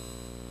number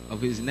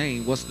of his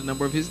name. What's the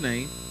number of his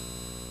name?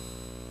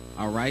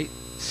 All right.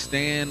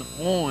 Stand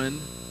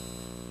on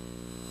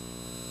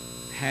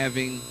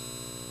having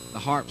the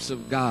harps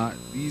of God.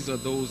 These are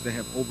those that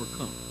have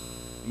overcome.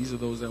 These are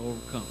those that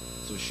overcome.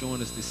 So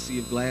showing us the sea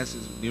of glass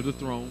is near the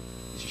throne.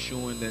 It's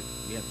showing that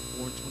we have the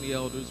 4 and 20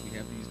 elders. We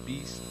have these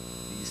beasts,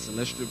 these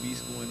celestial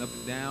beasts going up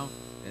and down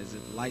as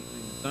if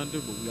lightning and thunder.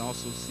 But we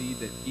also see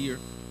that here,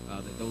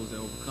 that those that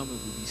overcome it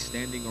will be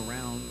standing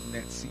around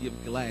that sea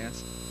of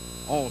glass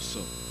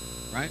also,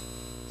 right?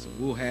 So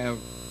we'll have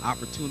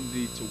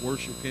opportunity to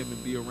worship him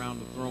and be around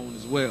the throne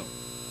as well,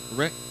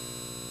 correct?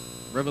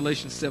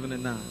 Revelation 7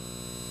 and 9.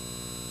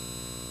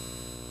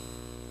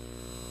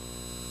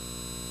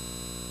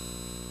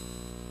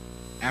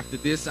 After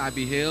this I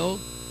beheld,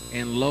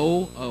 and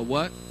lo,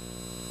 what?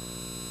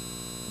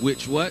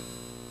 Which what?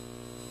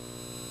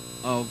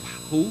 Of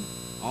who?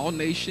 All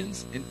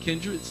nations and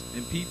kindreds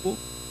and people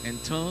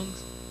and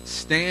tongues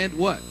stand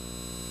what?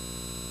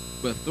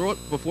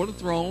 Before the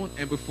throne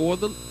and before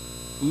the,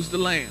 who's the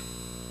Lamb?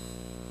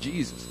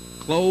 Jesus.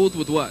 Clothed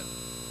with what?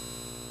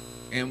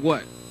 And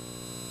what?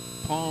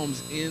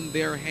 Palms in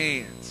their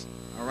hands.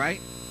 All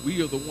right?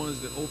 We are the ones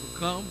that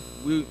overcome.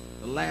 The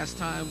last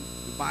time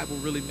the Bible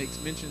really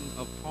makes mention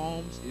of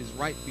palms is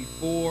right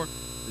before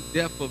the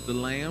death of the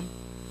Lamb.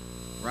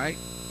 Right?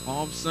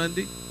 Palm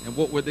Sunday. And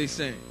what were they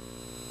saying?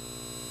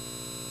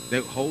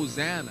 That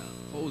Hosanna,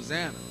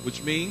 Hosanna,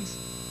 which means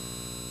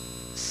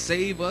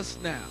save us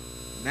now.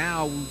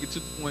 Now we get to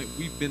the point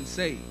we've been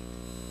saved.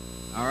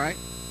 All right?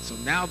 So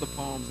now the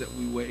palms that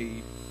we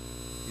wave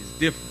is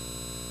different.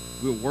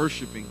 We're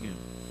worshiping him.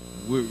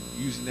 We're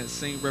using that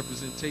same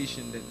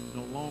representation that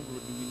no longer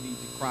do we need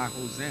to cry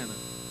Hosanna.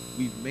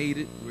 We've made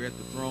it. We're at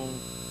the throne.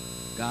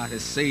 God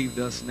has saved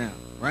us now.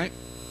 Right?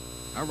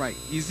 All right.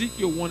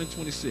 Ezekiel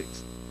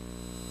 1:26.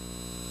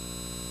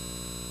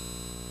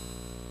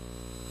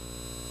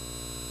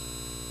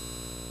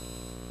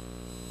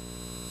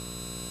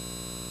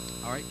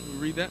 All right, can we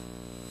read that?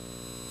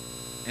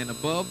 And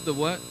above the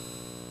what?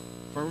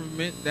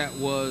 Firmament that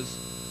was,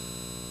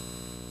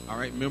 all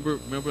right, remember,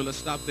 let's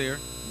stop there.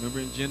 Remember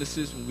in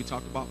Genesis when we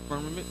talked about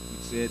firmament, we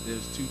said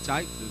there's two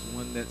types. There's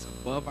one that's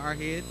above our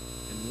head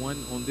and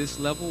one on this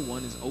level.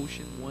 One is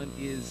ocean, one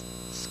is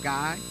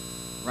sky,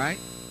 right?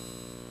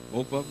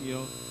 Both of them, you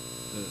know,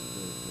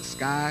 the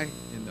sky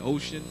and the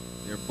ocean,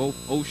 they're both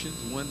oceans.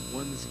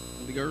 One's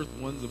on the earth,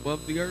 one's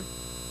above the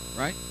earth,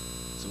 right?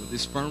 So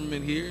this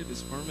firmament here,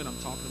 this firmament, I'm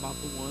talking about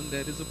the one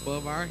that is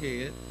above our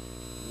head,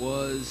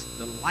 was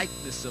the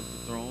likeness of the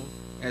throne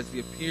as the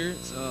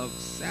appearance of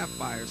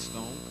sapphire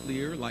stone,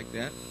 clear like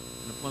that.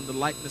 And upon the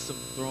likeness of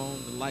the throne,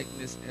 the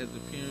likeness as the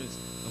appearance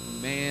of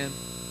a man,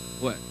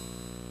 what?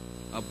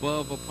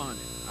 Above upon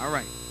it. All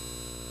right.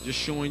 Just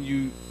showing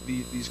you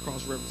these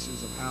cross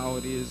references of how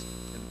it is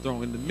at the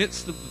throne. In the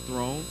midst of the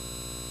throne,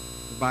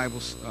 the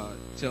Bible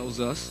tells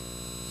us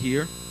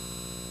here,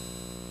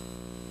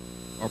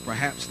 or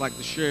perhaps like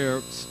the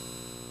cherubs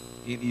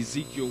in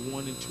Ezekiel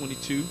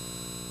 1:22.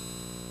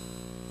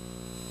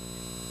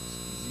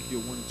 Ezekiel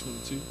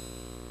 1:22.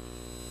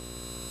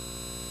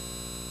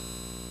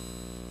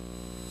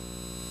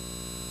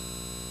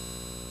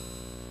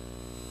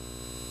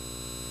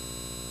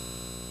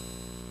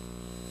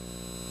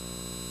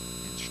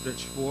 And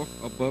stretched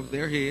forth above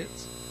their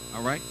heads.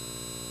 All right.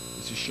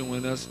 This is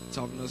showing us,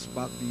 talking to us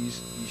about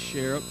these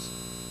cherubs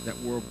that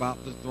were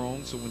about the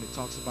throne. So when it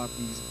talks about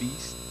these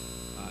beasts,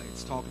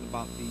 it's talking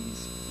about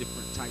these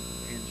different types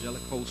of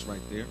angelic hosts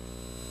right there.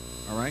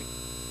 All right?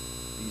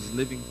 These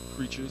living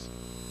creatures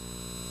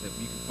that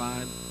we can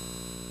find.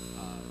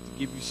 To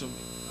give you some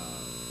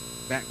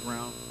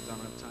background, because I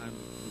don't have time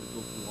to really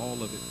go through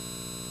all of it,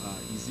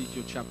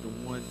 Ezekiel chapter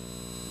 1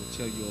 will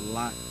tell you a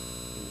lot.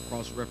 It will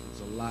cross-reference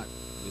a lot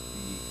with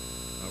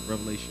the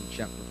Revelation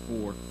chapter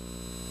 4,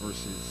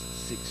 verses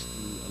 6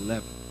 through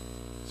 11.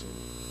 So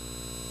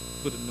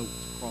put a note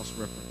to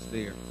cross-reference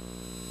there.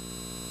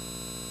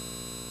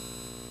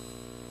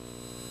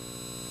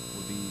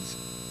 These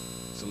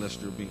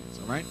celestial beings.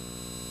 All right?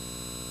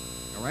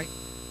 All right?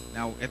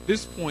 Now, at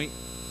this point,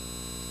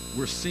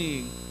 we're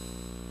seeing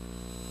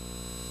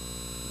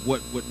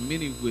what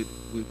many would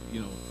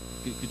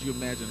could you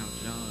imagine how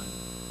John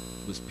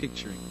was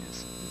picturing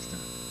this at this time?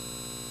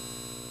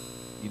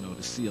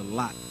 To see a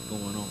lot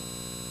going on.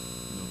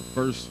 The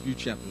first few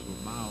chapters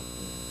were mild.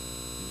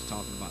 He was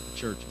talking about the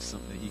church as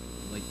something that he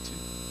could relate to.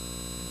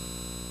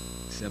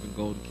 7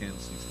 golden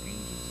candlesticks,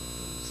 angels of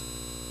those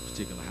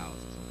particular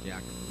houses. Okay, I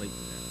can relate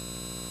to that.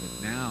 But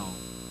now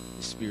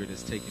the Spirit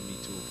has taken me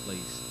to a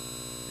place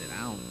that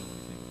I don't know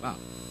anything about.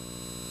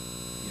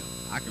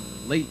 I can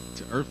relate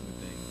to earthly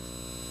things,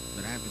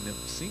 but I haven't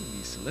never seen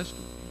these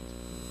celestial things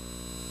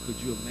before. Could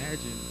you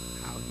imagine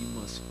how he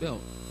must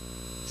felt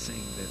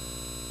saying that,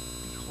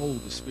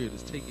 behold, the Spirit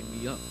has taken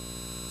me up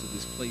to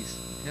this place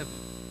in heaven,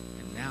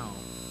 and now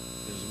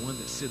there's one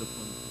that sit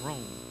upon the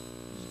throne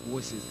whose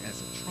voice is as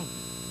a trumpet.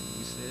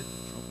 And we said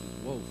the trumpet is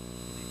woe.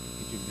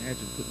 Could you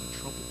imagine putting a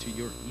trumpet to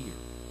your ear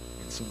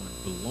and someone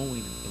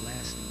blowing and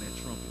blasting that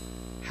trumpet?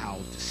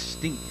 How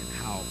distinct and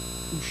how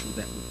crucial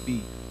that would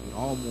be. It would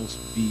almost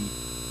be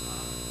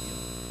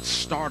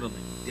startling,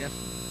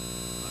 deafening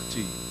to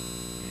you,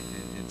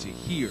 and to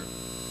hear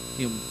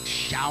him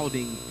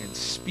shouting and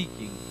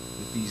speaking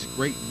with these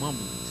great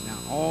mumblings. Now,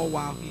 all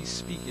while he's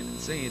speaking and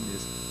saying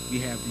this, we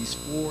have these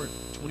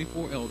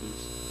 24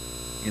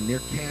 elders, and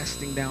they're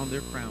casting down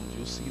their crowns.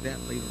 You'll see that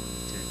later in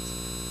the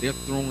text. They're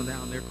throwing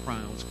down their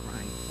crowns,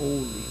 crying,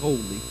 holy,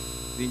 holy.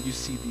 Then you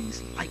see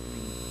these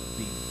lightning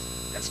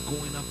beams that's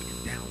going up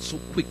and down so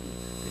quickly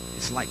that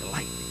it's like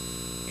lightning.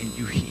 And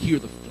you hear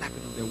the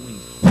flapping of their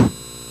wings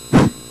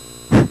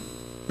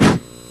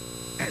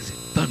as it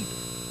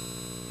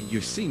thunders. And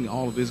you're seeing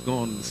all of this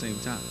going on at the same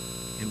time.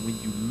 And when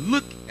you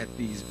look at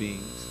these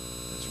beings,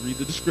 let's read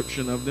the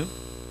description of them.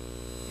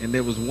 And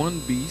there was one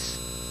beast,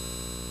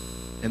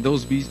 and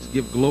those beasts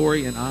give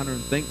glory and honor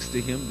and thanks to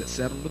him that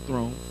sat on the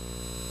throne,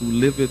 who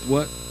liveth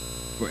what?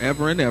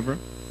 Forever and ever.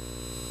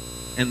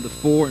 And the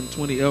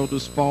 24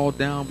 elders fall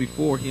down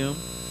before him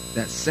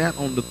that sat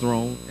on the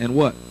throne, and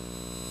what?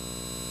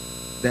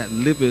 That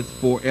liveth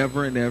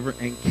forever and ever,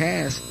 and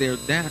cast their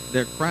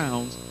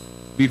crowns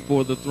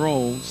before the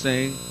throne,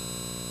 saying,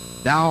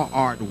 Thou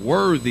art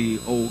worthy,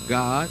 O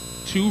God,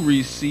 to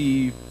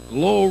receive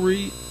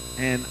glory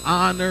and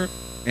honor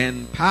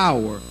and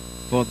power,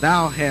 for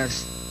thou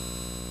hast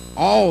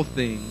all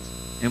things,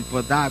 and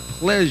for thy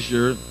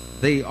pleasure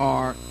they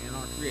are and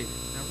are created.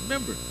 Now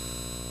remember,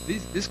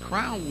 this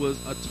crown was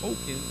a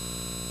token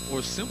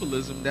or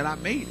symbolism that I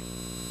made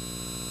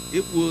it.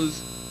 It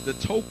was the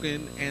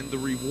token and the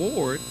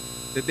reward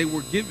that they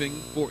were giving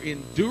for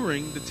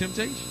enduring the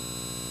temptation.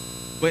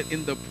 But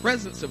in the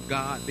presence of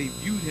God, they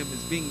viewed him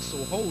as being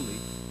so holy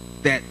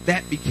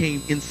that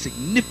became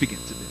insignificant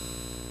to them.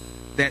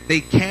 That they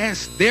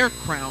cast their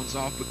crowns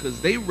off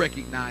because they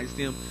recognized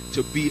him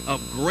to be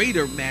of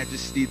greater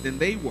majesty than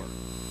they were.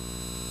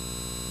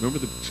 Remember,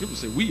 the scripture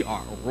said we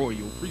are a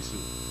royal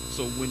priesthood.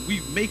 So when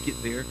we make it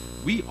there,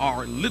 we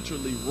are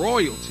literally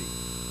royalty.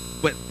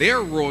 But their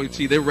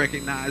royalty, they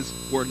recognized,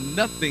 were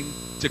nothing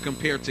to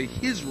compare to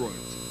his royalty.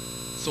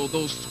 So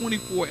those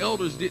 24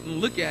 elders didn't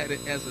look at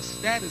it as a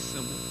status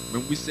symbol.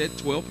 Remember we said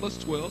 12 plus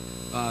 12.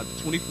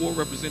 24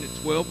 represented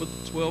 12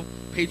 of the 12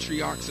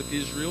 patriarchs of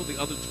Israel. The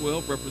other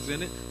 12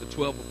 represented the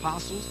 12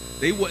 apostles.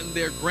 They wasn't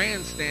there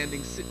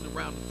grandstanding, sitting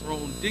around the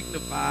throne,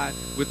 dignified,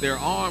 with their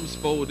arms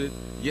folded.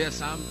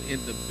 Yes, I'm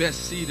in the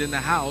best seat in the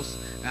house.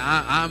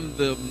 I'm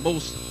the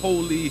most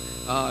holy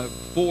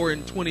 4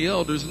 and 20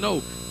 elders.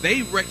 No,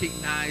 they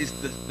recognize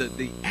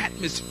the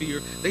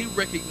atmosphere. They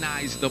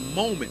recognize the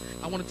moment.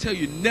 I want to tell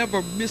you,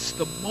 never miss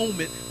the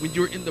moment when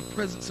you're in the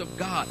presence of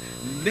God.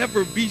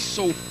 Never be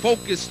so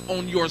focused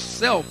on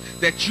yourself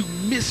that you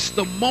miss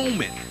the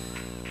moment.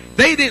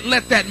 They didn't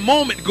let that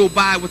moment go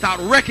by without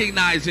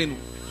recognizing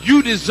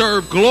you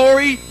deserve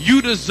glory,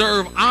 you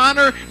deserve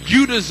honor,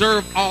 you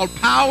deserve all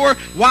power.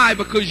 Why?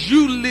 Because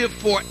you live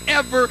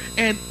forever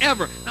and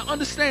ever. Now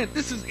understand,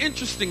 this is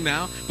interesting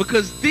now,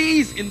 because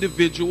these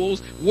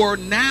individuals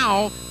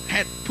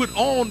had put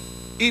on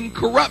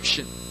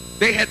incorruption.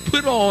 They had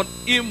put on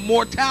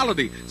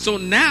immortality. So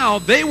now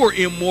they were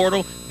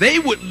immortal. They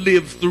would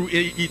live through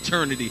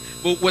eternity.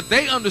 But what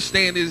they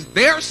understand is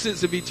their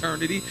sense of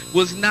eternity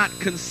was not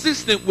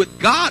consistent with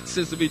God's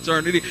sense of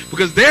eternity,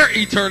 because their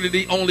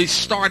eternity only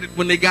started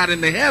when they got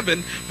into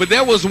heaven. But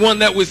there was one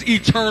that was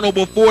eternal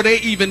before they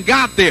even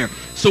got there.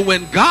 So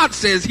when God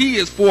says he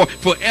is for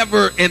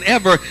forever and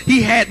ever,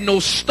 he had no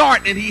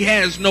start and he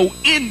has no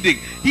ending.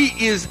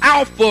 He is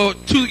Alpha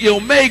to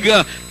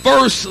Omega,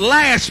 first,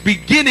 last,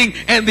 beginning,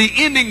 and the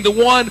ending, the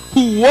one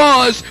who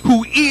was,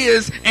 who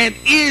is, and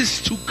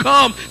is to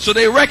come. So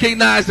they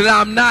recognize that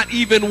I'm not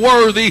even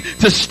worthy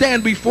to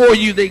stand before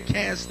you. They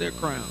cast their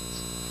crowns.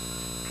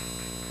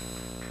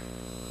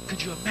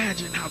 Could you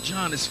imagine how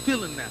John is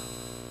feeling now?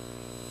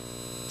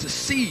 To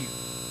see,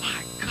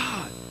 my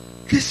God,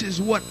 this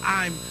is what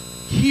I'm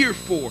here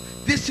for.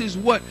 This is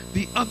what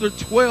the other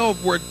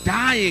 12 were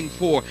dying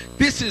for.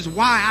 This is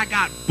why I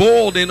got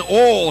boiled in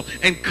oil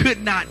and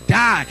could not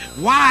die.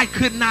 Why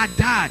couldn't I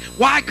die?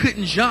 Why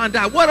couldn't John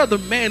die? What other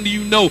man do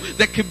you know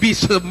that could be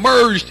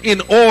submerged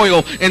in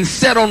oil and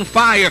set on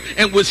fire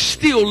and would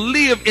still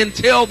live and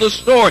tell the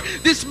story?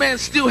 This man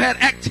still had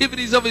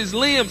activities of his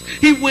limbs.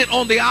 He went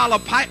on the Isle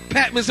of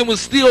Patmos and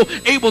was still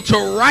able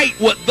to write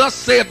what thus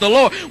saith the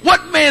Lord.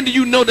 What man do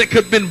you know that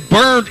could have been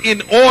burned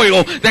in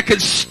oil, that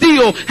could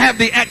still have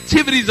the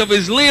activities of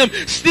his limb,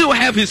 still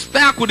have his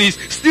faculties,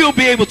 still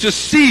be able to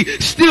see,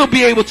 still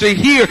be able to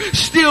hear,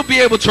 still be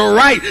able to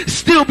write,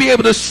 still be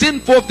able to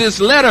send forth this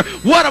letter?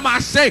 What am I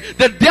saying?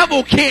 The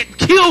devil can't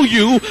kill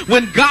you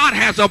when God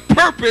has a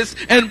purpose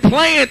and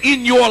plan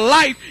in your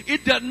life.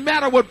 It doesn't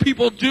matter what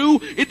people do.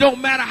 It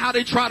don't matter how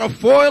they try to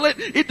foil it.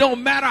 It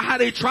don't matter how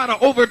they try to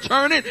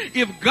overturn it.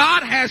 If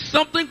God has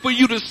something for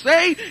you to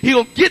say,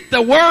 he'll get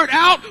the word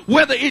out,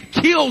 whether it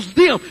kills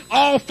them.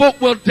 All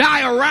folk will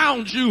die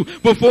around you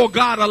before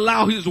God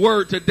allow his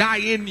word to die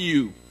in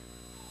you.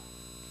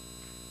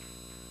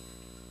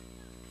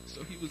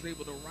 So he was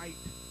able to write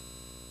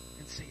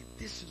and say,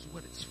 this is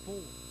what it's for.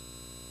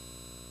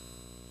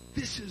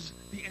 This is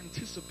the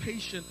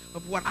anticipation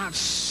of what I've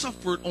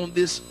suffered on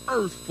this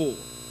earth for.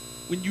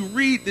 When you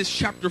read this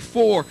chapter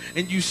 4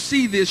 and you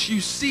see this, you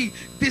see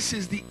this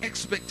is the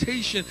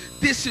expectation.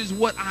 This is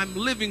what I'm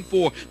living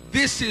for.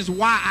 This is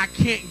why I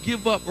can't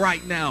give up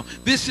right now.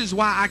 This is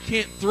why I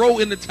can't throw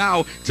in the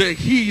towel. To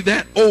he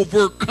that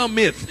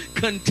overcometh,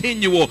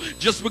 continual.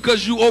 Just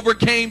because you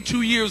overcame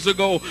 2 years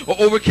ago or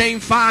overcame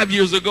 5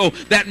 years ago,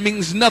 that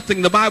means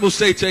nothing. The Bible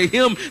says to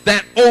him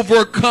that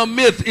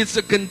overcometh, it's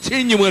a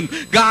continuum.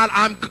 God,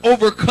 I'm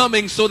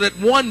overcoming so that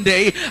one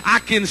day I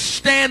can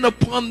stand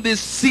upon this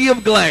sea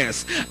of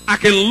glass. I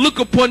can look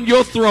upon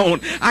your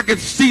throne. I can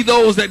see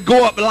those that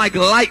go up like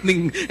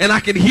lightning, and I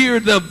can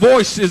hear the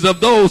voices of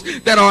those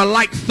that are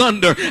like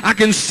thunder. I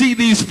can see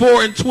these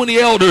 24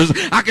 elders.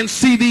 I can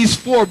see these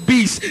 4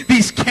 beasts,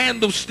 these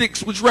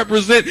candlesticks which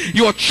represent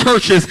your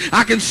churches.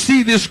 I can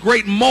see this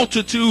great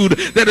multitude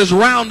that is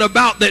round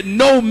about that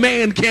no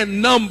man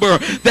can number,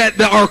 that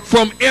are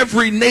from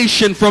every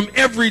nation, from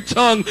every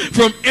tongue,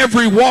 from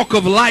every walk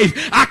of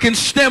life. I can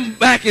stand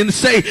back and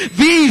say,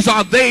 these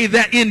are they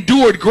that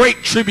endured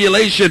great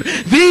tribulation.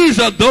 These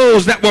are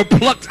those that were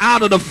plucked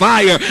out of the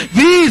fire.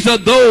 These are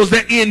those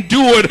that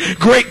endured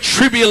great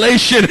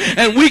tribulation.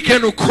 And we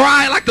can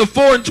cry like the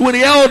 24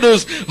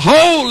 elders,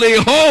 holy,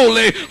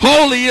 holy,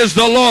 holy is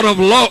the Lord of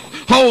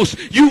hosts.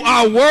 You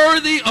are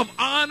worthy of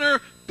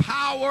honor,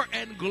 power,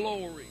 and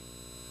glory.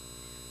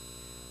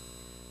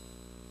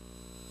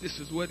 This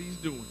is what he's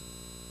doing.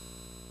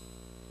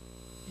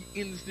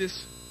 He ends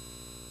this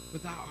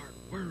with thou art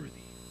worthy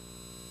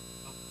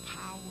of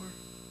power,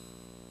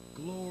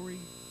 glory,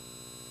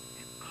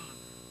 and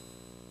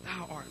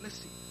honor. Thou art, let's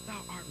see, thou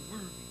art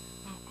worthy.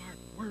 Thou art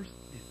worth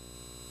it.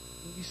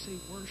 When we say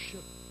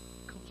worship,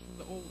 it comes from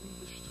the old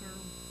English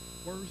term,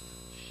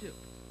 worth-ship.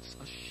 It's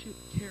a ship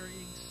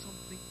carrying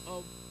something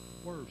of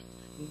worth.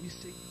 When we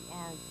say you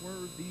are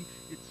worthy,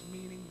 it's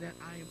meaning that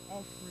I am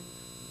offering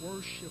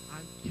worship.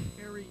 I'm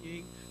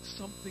carrying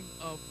something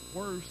of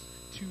worth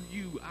to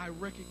you. I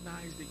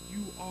recognize that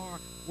you are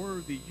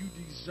worthy. You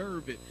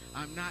deserve it.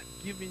 I'm not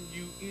giving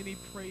you any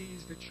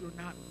praise that you're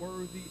not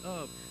worthy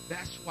of.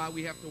 That's why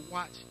we have to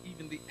watch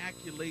even the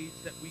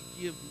accolades that we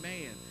give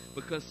man,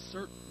 because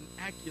certain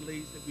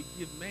accolades that we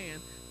give man,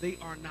 they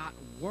are not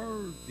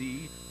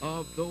worthy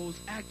of those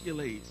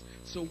accolades.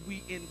 So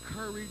we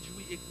encourage,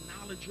 we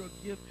acknowledge your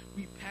gift,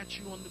 we pat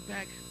you on the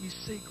back, we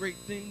say great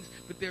things,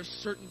 but there's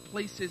certain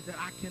places that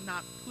I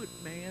cannot put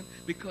man,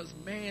 because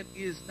man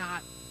is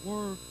not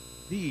worthy.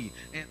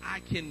 And I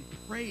can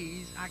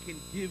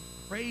give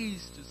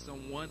praise to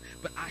someone,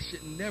 but I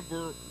should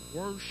never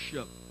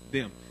worship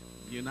them.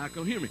 You're not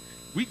going to hear me.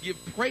 We give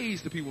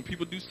praise to people. When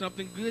people do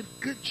something good,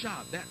 good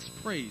job. That's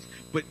praise.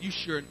 But you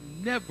should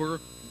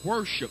never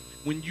worship.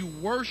 When you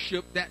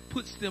worship, that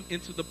puts them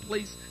into the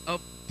place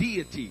of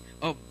deity,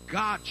 of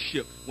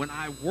godship. When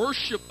I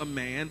worship a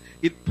man,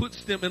 it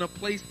puts them in a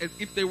place as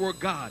if they were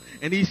God.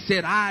 And he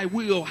said, I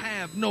will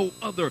have no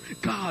other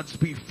gods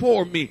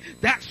before me.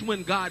 That's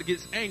when God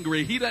gets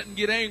angry. He doesn't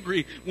get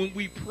angry when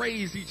we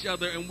praise each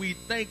other and we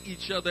thank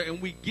each other and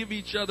we give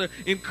each other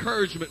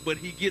encouragement. But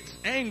he gets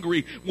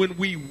angry when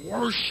we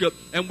worship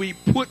and we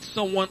put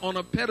someone on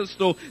a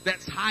pedestal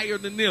that's higher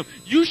than them.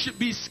 You should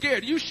be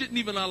scared. You shouldn't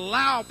even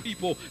allow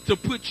people to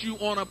put you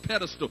on a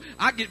pedestal.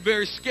 I get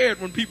very scared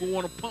when people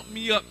want to pump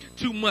me up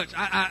too much.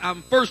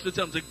 I'm first to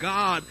tell them, to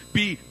God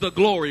be the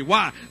glory.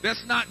 Why?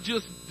 That's not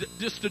just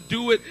to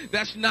do it.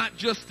 That's not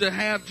just to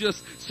have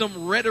just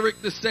some rhetoric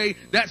to say.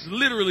 That's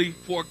literally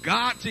for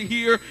God to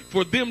hear,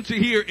 for them to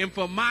hear, and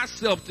for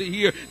myself to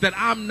hear that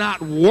I'm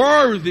not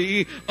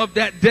worthy of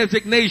that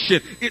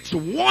designation. It's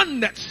one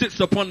that sits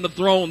upon the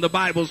throne, the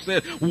Bible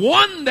says.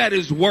 One that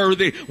is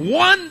worthy.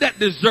 One that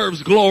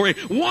deserves glory.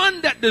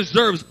 One that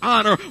deserves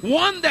honor.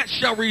 One that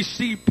shall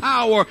receive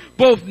power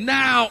both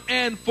now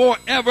and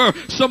forever.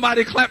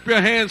 Somebody clap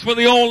your hands for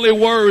the only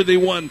worthy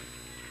one.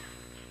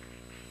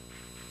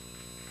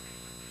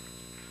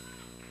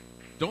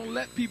 Don't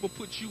let people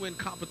put you in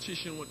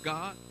competition with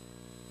God.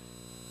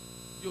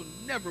 You'll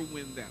never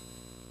win that.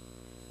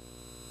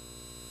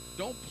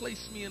 Don't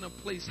place me in a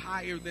place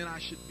higher than I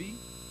should be.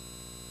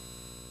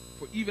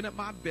 For even at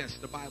my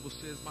best, the Bible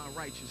says my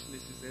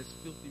righteousness is as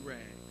filthy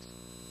rags.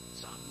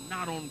 So I'm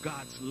not on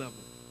God's level.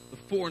 The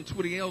 4 and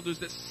 20 elders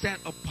that sat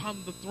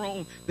upon the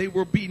throne, they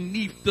were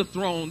beneath the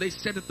throne. They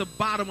sat at the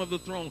bottom of the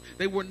throne.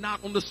 They were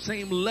not on the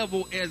same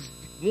level as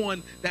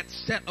one that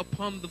sat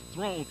upon the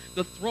throne.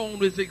 The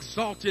throne is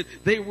exalted.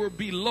 They were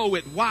below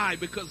it. Why?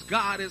 Because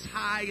God is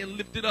high and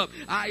lifted up.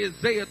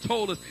 Isaiah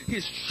told us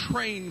his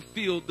train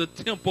filled the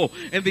temple,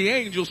 and the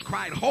angels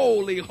cried,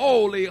 holy,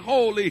 holy,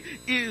 holy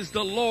is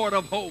the Lord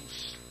of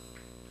hosts.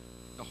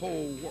 The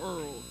whole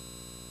world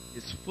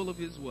is full of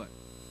his what?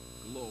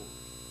 Glory.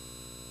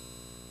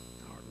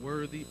 Thou art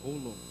worthy, O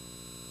Lord.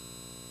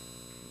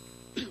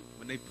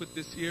 When they put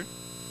this here,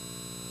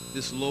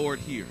 this Lord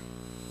here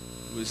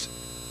was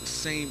the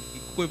same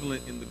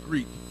equivalent in the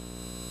Greek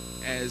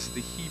as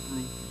the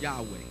Hebrew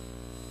Yahweh.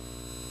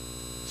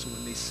 So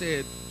when they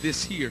said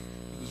this here,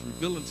 he was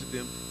revealing to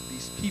them,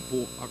 these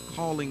people are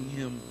calling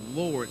him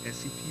Lord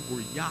as if he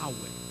were Yahweh.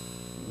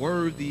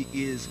 Worthy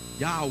is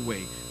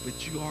Yahweh.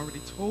 But you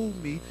already told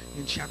me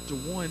in chapter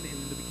 1 and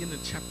in the beginning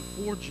of chapter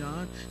 4,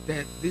 John,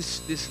 that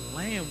this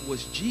lamb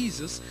was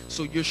Jesus.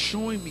 So you're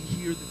showing me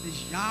here that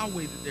this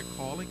Yahweh that they're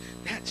calling,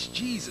 that's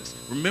Jesus.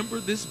 Remember,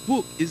 this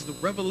book is the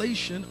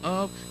revelation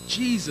of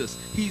Jesus.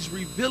 He's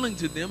revealing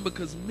to them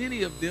because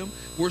many of them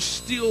were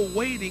still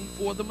waiting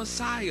for the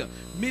Messiah.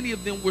 Many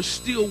of them were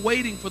still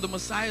waiting for the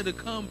Messiah to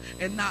come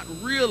and not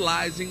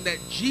realizing that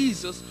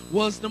Jesus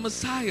was the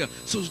Messiah.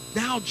 So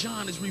now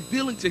John is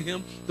revealing to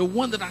him the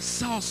one that I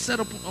saw set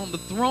up on the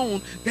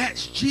throne,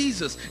 that's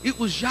Jesus. It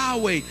was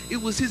Yahweh.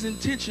 It was his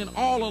intention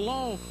all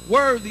along.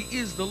 Worthy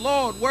is the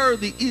Lord.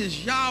 Worthy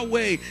is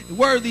Yahweh.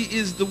 Worthy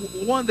is the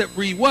one that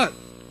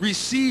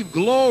receive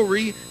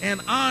glory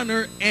and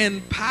honor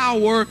and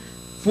power,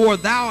 for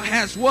thou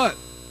hast what?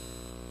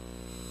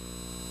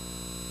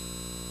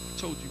 I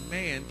told you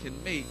man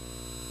can make,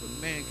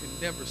 but man can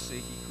never say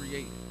he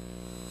created.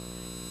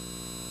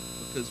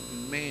 Because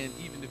when man,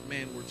 even if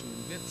man were to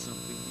invent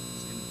something, he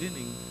was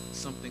inventing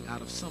something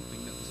out of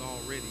something that was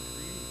already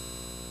created.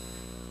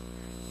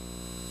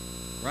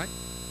 Right?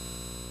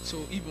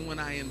 So even when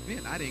I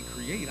invent, I didn't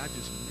create, I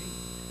just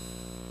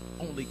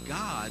made. Only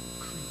God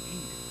created.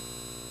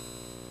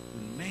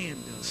 When man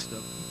does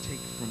stuff, we take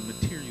from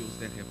materials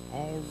that have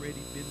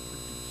already been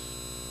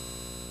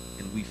produced,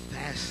 and we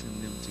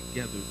fasten them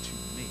together to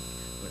make.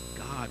 But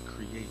God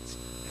creates.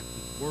 At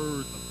the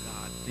word of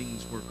God,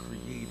 things were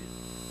created.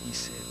 He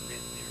said, let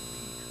there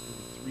be.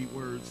 There were 3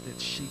 words that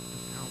shaped the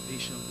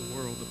foundation of the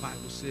world. The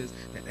Bible says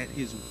that at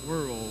his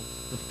world,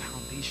 the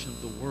foundation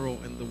of the world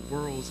and the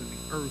worlds and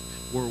the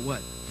earth were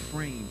what?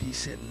 Framed. He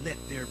said, let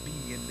there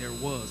be, and there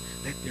was.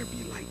 Let there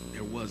be light, and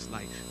there was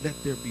light.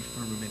 Let there be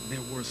firmament, and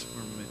there was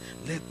firmament.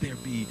 Let there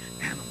be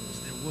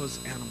animals, there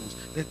was animals.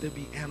 Let there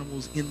be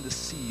animals in the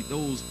sea.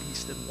 Those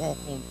beasts that walk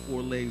on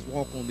 4 legs,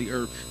 walk on the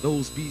earth.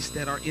 Those beasts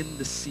that are in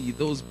the sea.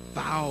 Those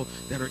fowl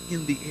that are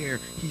in the air.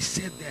 He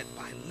said that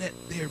by let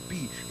there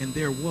be, and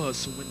there was.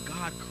 So when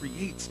God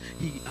creates,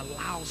 he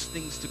allows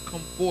things to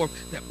come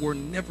forth that were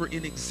never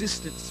in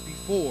existence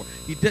before.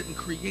 He didn't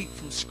create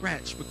from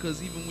scratch,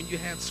 because even when you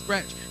have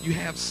scratch, you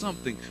have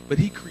something. But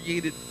he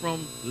created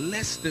from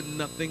less than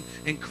nothing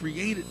and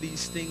created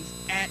these things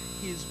at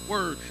his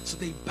word. So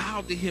they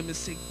bowed to him and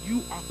said,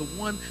 you are the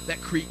one that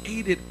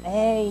created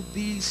all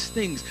these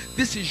things.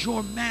 This is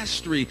your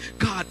mastery.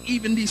 God,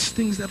 even these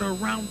things that are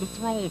around the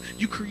throne,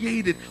 you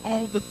created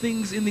all the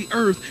things in the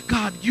earth.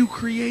 God, you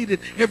created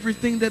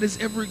everything that has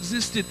ever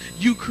existed.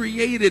 You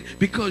created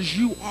because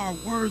you are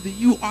worthy.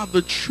 You are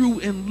the true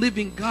and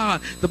living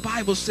God. The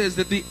Bible says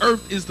that the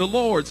earth is the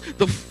Lord's,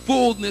 the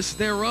fullness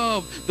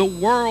thereof, the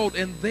world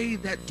and they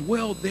that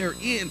dwell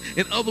therein.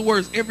 In other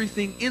words,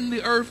 everything in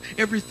the earth,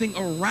 everything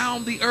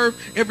around the earth,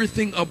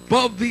 everything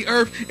above the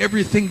earth,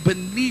 everything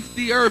beneath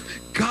the earth,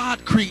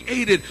 God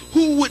created.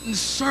 Who wouldn't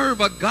serve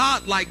a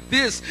God like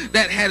this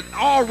that had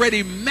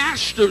already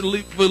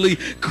masterfully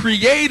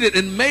created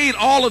and made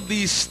all of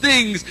these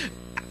things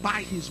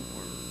by his word?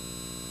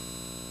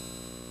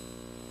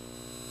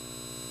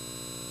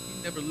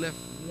 He never left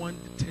one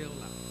detail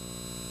out.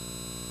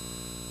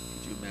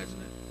 Could you imagine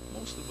that?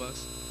 Most of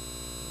us,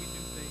 we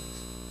do things,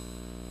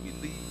 we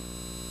leave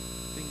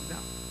things out.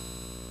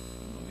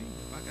 You know what I mean?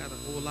 If I got a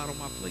whole lot on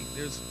my plate,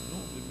 there's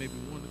normally maybe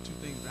 1 or 2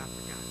 things that I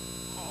forgot.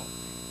 Oh,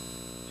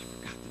 I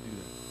forgot to do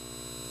that.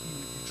 Even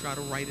if you try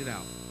to write it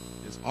out,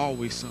 there's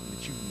always something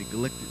that you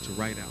neglected to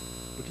write out.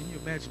 But can you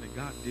imagine that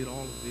God did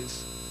all of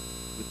this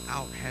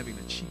without having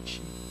a cheat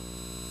sheet,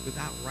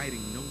 without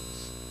writing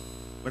notes,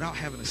 without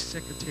having a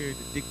secretary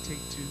to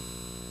dictate to?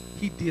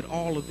 He did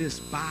all of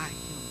this by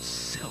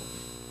himself.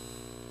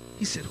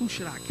 He said, who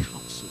should I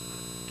counsel?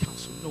 I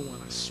counsel no one.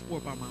 I swore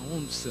by my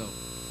own self.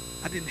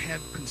 I didn't have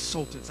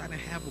consultants. I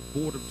didn't have a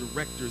board of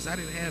directors. I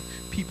didn't have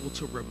people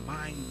to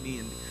remind me.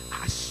 And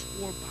I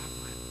swore by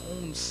my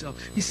own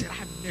self. He said,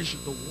 I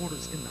measured the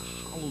waters in the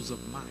hollows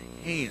of my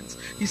hands.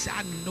 He said,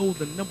 I know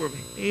the number of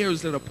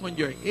hairs that are upon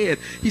your head.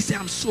 He said,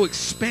 I'm so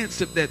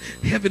expansive that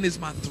heaven is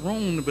my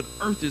throne, but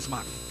earth is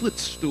my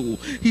footstool.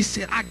 He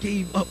said, I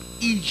gave up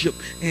Egypt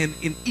and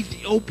in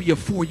Ethiopia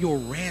for your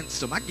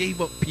ransom. I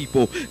gave up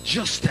people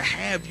just to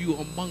have you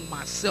among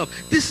myself.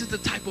 This is the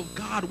type of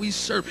God we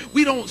serve.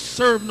 We don't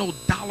serve no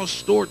dollar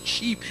store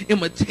cheap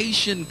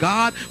imitation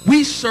God.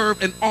 We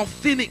serve an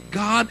authentic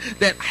God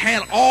that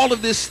had all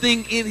of this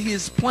thing in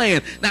his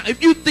plan. Now,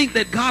 if you think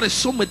that God is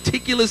so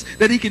meticulous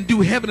that he can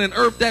do heaven and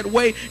earth that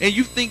way, and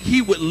you think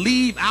he would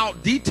leave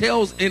out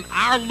details in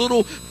our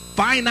little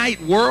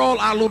finite world,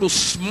 our little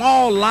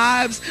small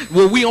lives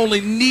where we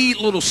only need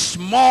little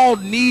small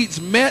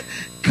needs met,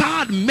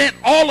 God met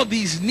all of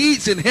these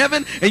needs in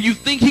heaven, and you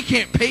think he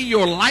can't pay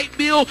your light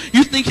bill?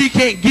 You think he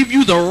can't give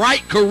you the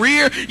right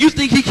career? You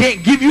think he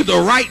can't give you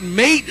the right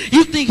mate?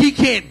 You think he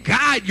can't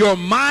guide your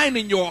mind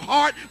and your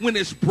heart when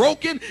it's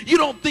broken? You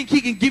don't think he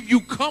can give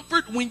you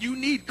comfort when you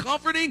need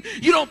comforting?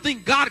 You don't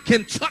think God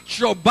can touch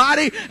your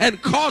body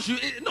and cause you?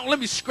 No, let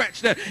me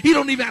scratch that. He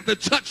don't even have to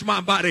touch my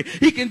body.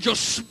 He can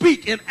just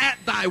speak, and at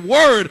thy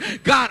word,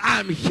 God,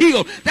 I'm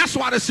healed. That's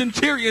why the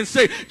centurion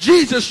say,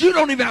 Jesus, you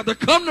don't even have to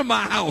come to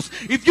my house.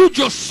 If you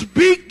just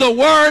speak the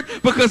word,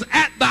 because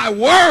at thy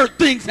word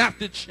things have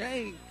to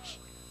change.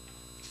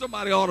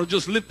 Somebody ought to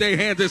just lift their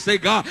hands and say,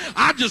 God,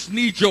 I just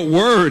need your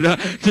word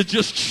to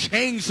just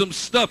change some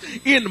stuff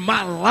in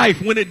my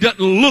life when it doesn't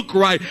look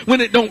right, when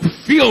it don't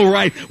feel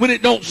right, when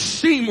it don't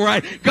seem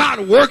right.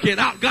 God, work it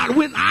out. God,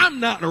 when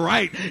I'm not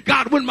right.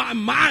 God, when my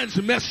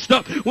mind's messed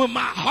up, when my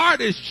heart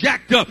is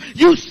jacked up.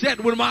 You said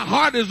when my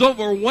heart is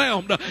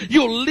overwhelmed,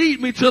 you'll lead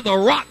me to the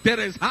rock that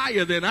is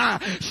higher than I.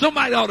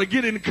 Somebody ought to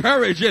get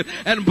encouraged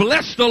and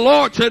bless the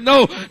Lord to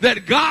know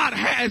that God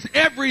has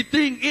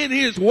everything in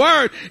his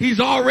word. He's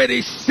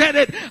already said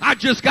it. I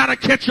just got to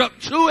catch up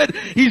to it.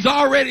 He's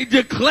already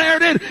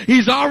declared it.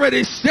 He's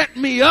already set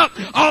me up.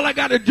 All I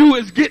got to do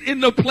is get in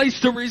the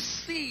place to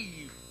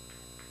receive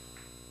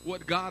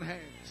what God has.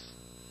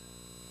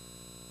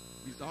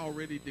 He's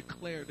already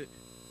declared it.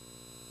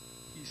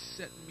 He's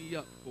set me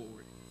up for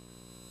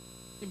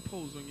it.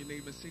 Impose on your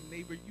neighbor and say,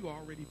 neighbor, you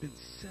already been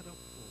set up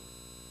for it.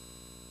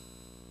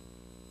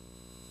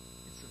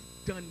 It's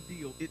a done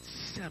deal. It's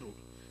settled.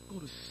 Go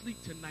to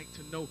sleep tonight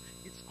to know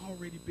it's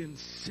already been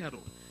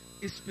settled.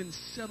 It's been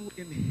settled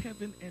in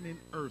heaven and in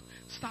earth.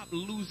 Stop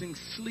losing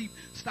sleep.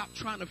 Stop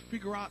trying to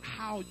figure out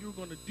how you're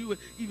going to do it.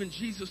 Even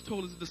Jesus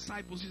told his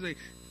disciples, he said,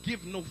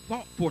 give no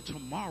thought for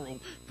tomorrow,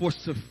 for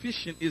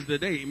sufficient is the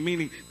day.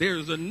 Meaning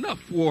there's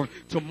enough for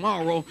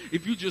tomorrow.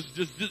 If you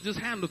just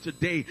handle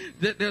today,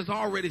 there's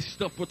already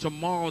stuff for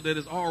tomorrow that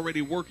is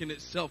already working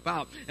itself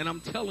out. And I'm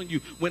telling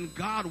you, when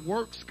God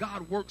works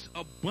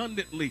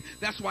abundantly.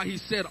 That's why he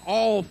said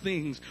all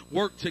things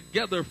work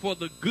together for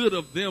the good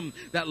of them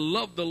that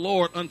love the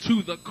Lord,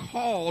 unto the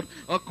called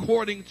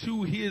according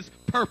to his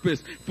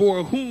purpose,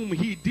 for whom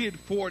he did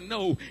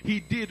foreknow, he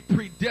did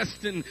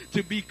predestine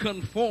to be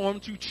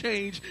conformed to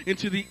change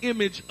into the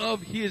image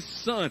of his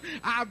son.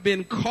 I've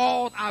been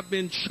called, I've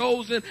been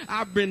chosen,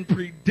 I've been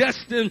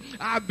predestined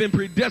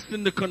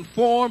to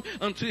conform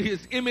unto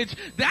his image.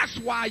 That's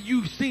why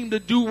you seem to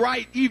do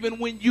right even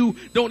when you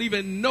don't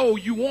even know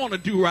you want to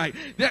do right.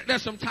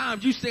 There's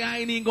sometimes you say, I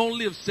ain't even gonna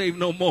live saved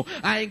no more.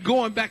 I ain't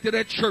going back to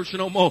that church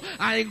no more.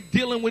 I ain't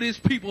dealing with his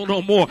people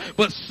no more.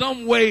 But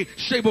some way,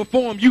 shape, or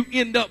form, you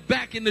end up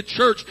back in the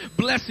church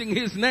blessing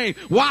his name.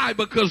 Why?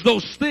 Because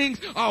those things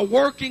are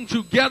working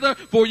together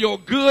for your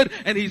good,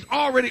 and he's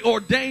already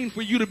ordained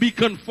for you to be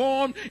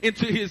conformed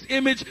into his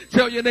image.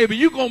 Tell your neighbor,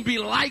 you're going to be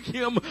like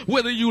him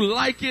whether you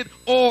like it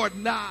or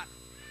not.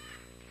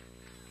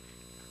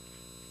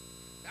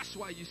 That's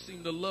why you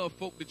seem to love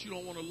folk that you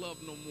don't want to love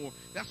no more.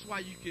 That's why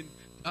you can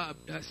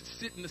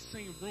sit in the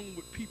same room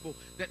with people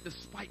that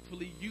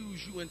despitefully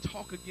use you and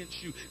talk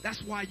against you.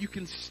 That's why you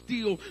can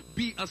still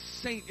be a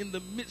saint in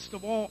the midst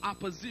of all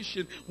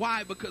opposition.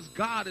 Why? Because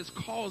God is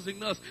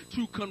causing us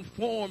to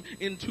conform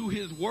into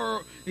his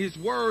word,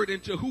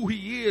 into who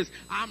he is.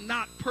 I'm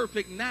not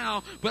perfect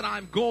now, but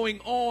I'm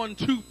going on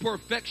to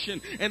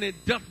perfection, and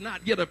it doth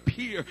not yet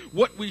appear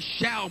what we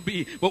shall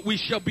be, but we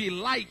shall be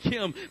like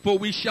him, for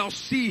we shall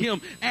see him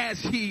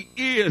as he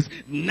is.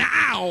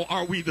 Now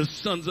are we the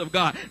sons of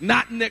God.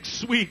 Not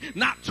next week,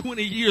 not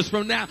 20 years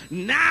from now.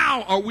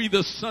 Now are we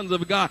the sons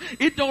of God.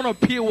 It don't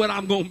appear what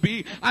I'm going to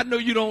be. I know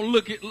you don't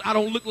look it. I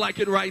don't look like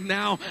it right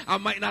now. I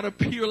might not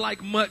appear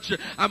like much.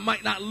 I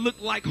might not look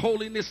like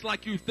holiness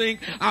like you think.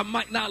 I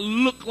might not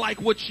look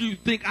like what you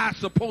think I'm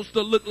supposed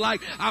to look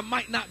like. I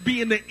might not be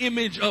in the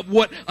image of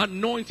what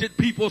anointed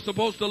people are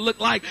supposed to look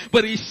like.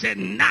 But he said,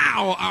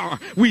 now are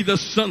we the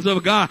sons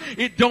of God.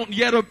 It don't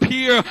yet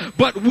appear,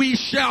 but we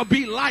shall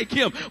be like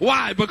him.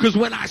 Why? Because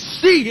when I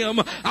see him,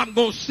 I'm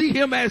going to see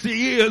him as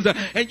he is,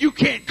 and you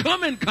can't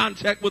come in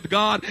contact with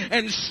God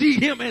and see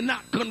him and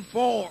not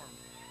conform.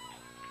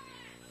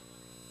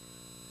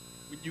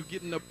 When you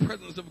get in the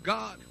presence of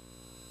God,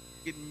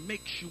 it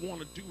makes you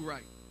want to do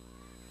right.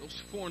 Those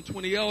 4 and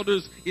 20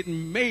 elders, it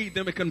made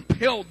them, it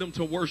compelled them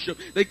to worship.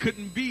 They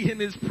couldn't be in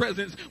his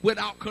presence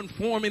without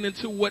conforming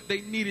into what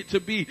they needed to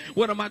be.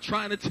 What am I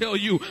trying to tell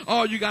you?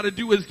 All you got to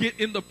do is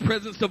get in the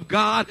presence of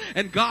God,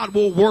 and God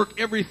will work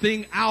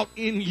everything out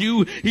in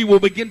you. He will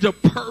begin to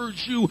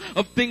purge you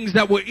of things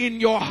that were in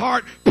your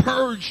heart,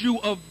 purge you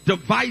of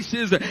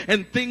devices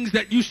and things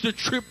that used to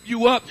trip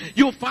you up.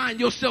 You'll find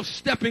yourself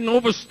stepping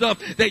over stuff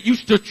that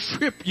used to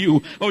trip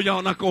you. Oh,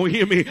 y'all not going to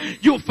hear me.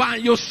 You'll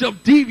find yourself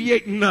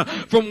deviating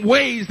from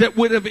ways that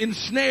would have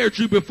ensnared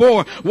you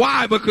before.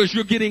 Why? Because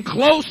you're getting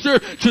closer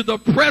to the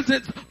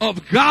presence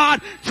of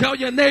God. Tell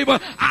your neighbor,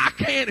 I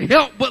can't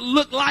help but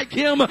look like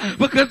him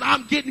because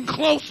I'm getting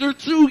closer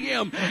to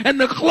him. And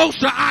the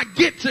closer I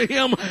get to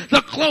him,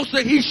 the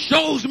closer he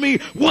shows me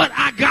what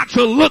I got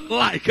to look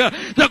like.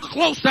 The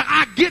closer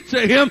I get to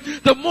him,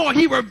 the more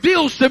he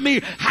reveals to me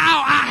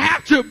how I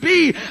have to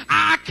be.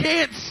 I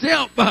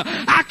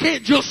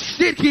can't just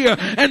sit here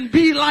and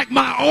be like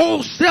my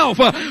old self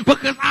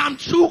because I'm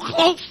too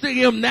close to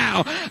him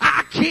now.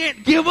 I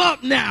can't give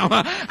up now.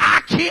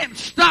 I can't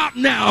stop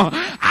now.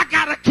 I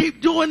gotta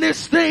keep doing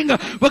this thing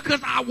because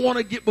I want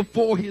to get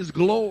before his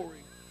glory.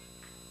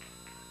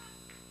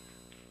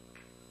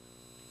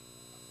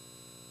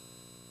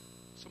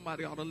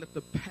 Somebody ought to let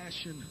the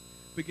passion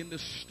begin to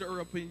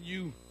stir up in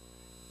you.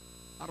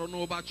 I don't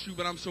know about you,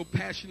 but I'm so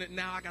passionate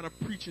now. I got to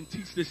preach and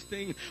teach this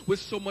thing with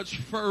so much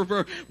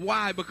fervor.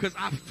 Why? Because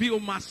I feel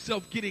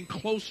myself getting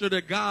closer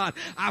to God.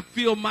 I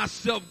feel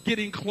myself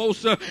getting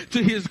closer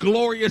to his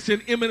glorious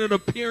and imminent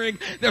appearing.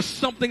 There's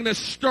something that's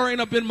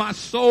stirring up in my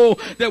soul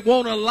that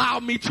won't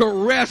allow me to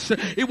rest.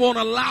 It won't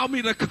allow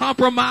me to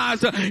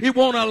compromise. It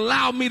won't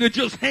allow me to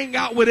just hang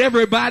out with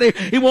everybody.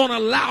 It won't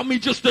allow me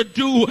just to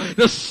do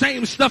the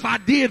same stuff I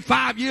did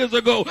 5 years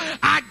ago.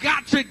 I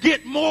got to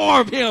get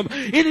more of him.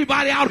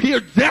 Anybody out here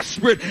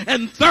desperate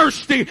and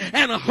thirsty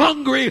and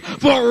hungry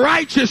for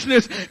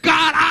righteousness?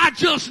 God, I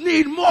just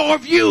need more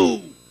of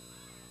you.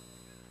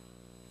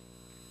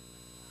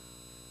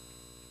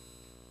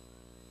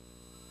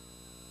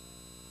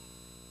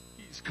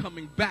 He's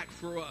coming back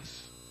for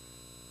us.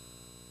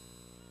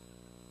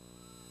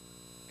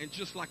 And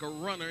just like a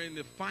runner in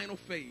the final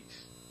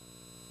phase,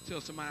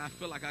 tell somebody, I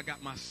feel like I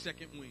got my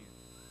second wind.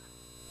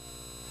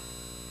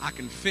 I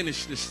can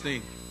finish this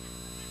thing.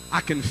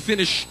 I can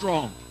finish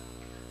strong.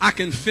 I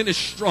can finish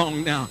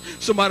strong now.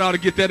 Somebody ought to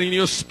get that in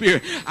your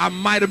spirit. I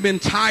might have been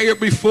tired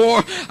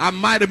before. I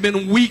might have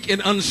been weak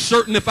and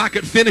uncertain if I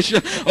could finish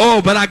it.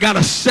 Oh, but I got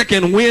a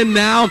second wind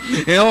now.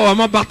 And oh, I'm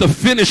about to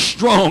finish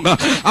strong.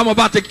 I'm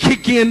about to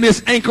kick in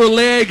this anchor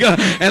leg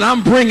and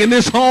I'm bringing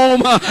this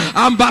home.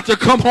 I'm about to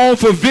come home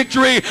for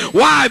victory.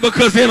 Why?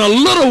 Because in a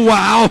little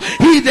while,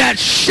 he that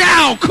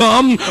shall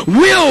come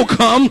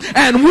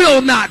and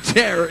will not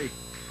tarry.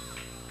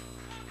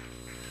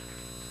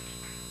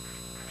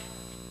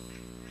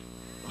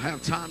 Don't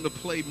have time to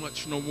play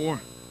much no more.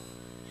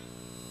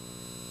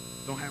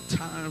 Don't have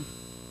time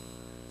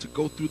to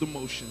go through the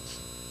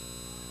motions.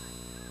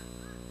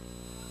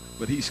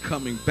 But he's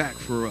coming back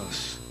for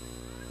us.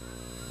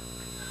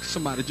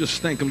 Somebody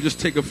just thank him. Just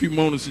take a few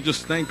moments and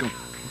just thank him.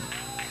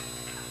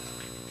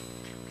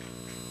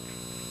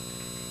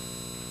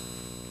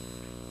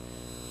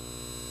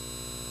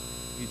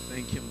 We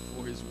thank him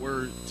for his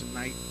word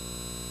tonight.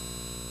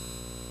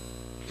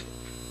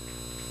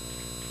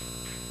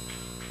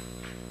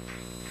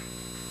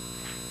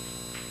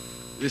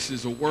 This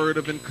is a word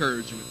of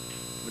encouragement.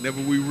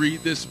 Whenever we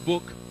read this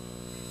book,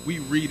 we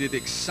read it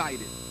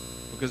excited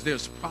because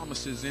there's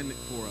promises in it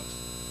for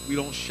us. We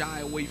don't shy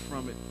away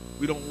from it.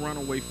 We don't run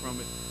away from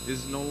it.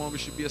 This no longer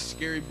should be a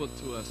scary book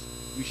to us.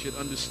 We should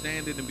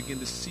understand it and begin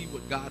to see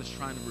what God is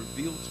trying to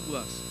reveal to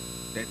us,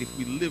 that if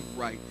we live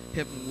right,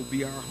 heaven will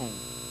be our home.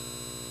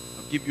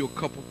 I'll give you a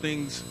couple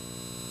things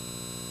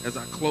as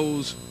I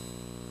close,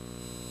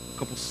 a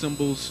couple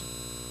symbols.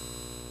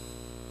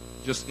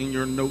 Just in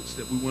your notes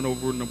that we went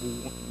over, number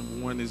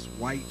one is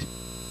white.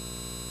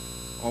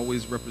 It's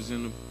always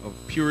representative of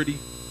purity.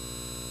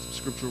 Some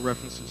scriptural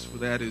references for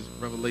that is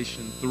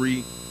Revelation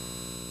 3,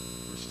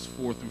 verses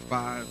 4 through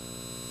 5.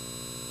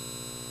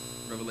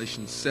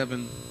 Revelation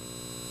 7,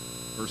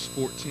 verse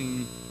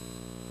 14.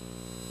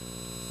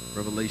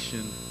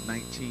 Revelation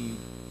 19,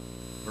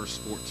 verse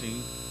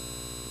 14.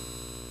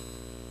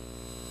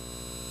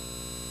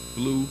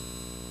 Blue,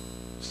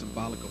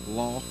 symbolic of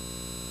law.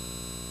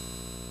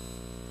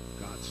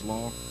 God's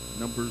law.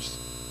 Numbers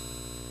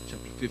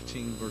chapter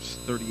 15, verse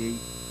 38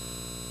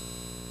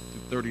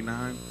 through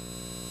 39.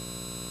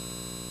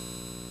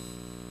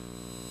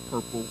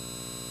 Purple,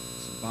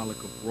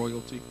 symbolic of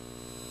royalty.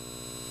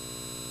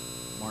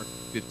 Mark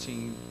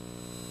 15,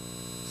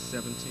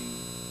 17.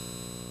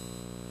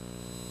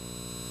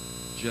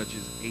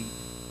 Judges 8,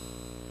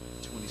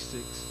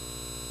 26.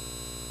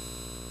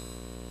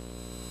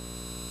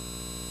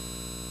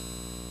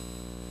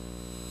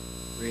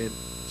 Red,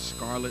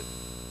 scarlet,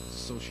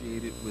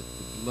 associated with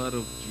the blood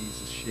of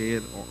Jesus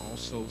shed, or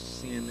also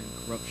sin and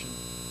corruption,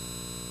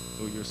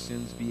 though your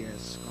sins be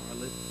as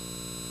scarlet.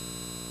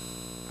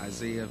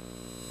 Isaiah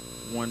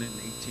 1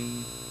 and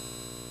 18.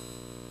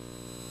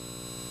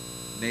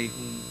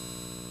 Nahum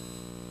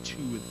 2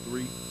 and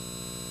 3.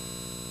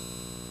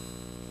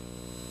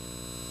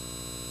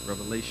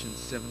 Revelation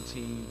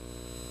 17,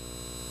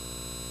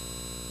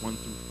 1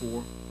 through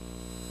 4.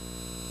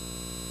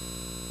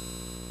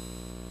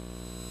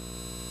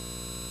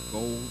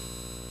 Gold,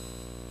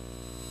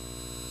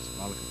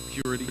 symbolic of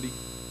purity.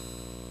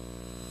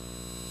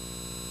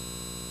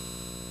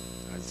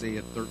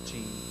 Isaiah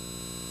 13,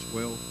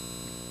 12.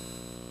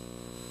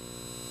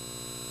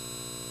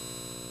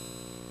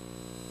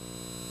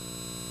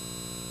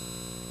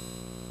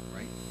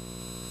 Right?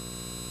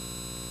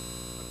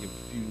 I'll give a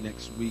few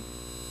next week.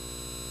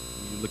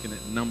 When you're looking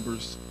at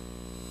Numbers,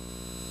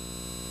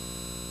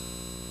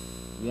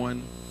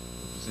 1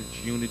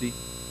 represents unity.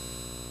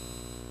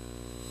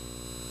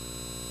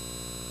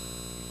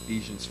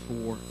 Ephesians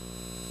 4,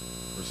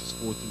 verses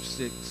 4 through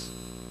 6.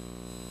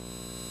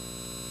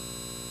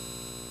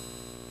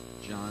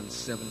 John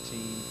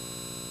 17,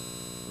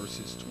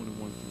 verses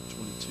 21 through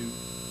 22.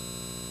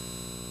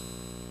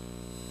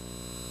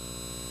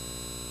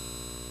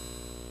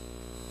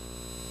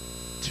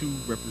 Two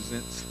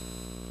represents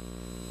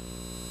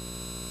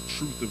the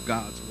truth of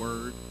God's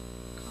word,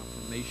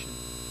 confirmation.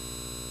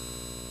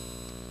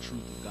 The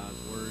truth of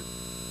God's word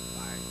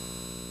by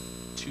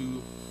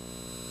two.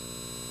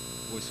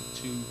 Voice of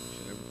two,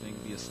 should everything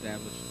be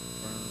established and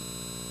confirmed.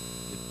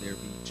 If there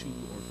be 2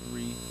 or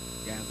 3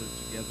 gathered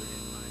together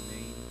in my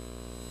name,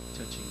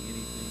 touching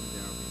anything,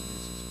 there will be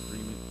this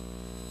agreement.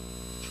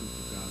 The truth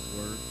of God's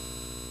word.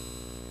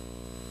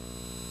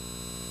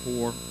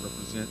 4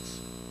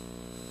 represents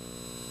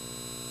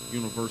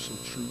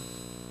universal truth.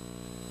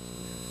 So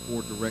we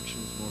have 4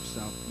 directions: north,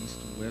 south,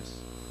 east, and west.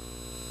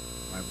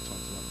 The Bible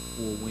talks about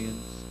the 4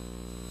 winds.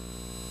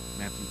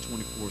 Matthew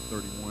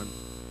 24:31.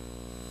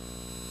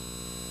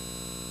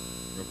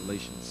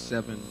 Revelation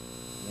 7,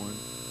 1.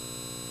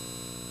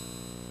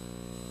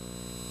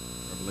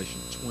 Revelation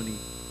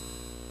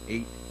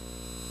 28.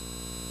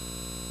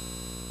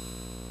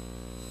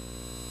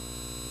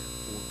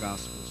 4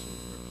 gospels, so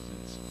it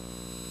represents the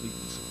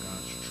completeness of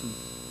God's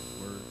truth,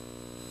 word.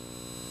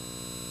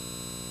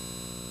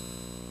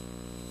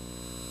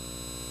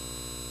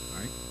 All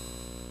right.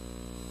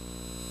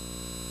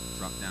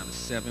 Drop down to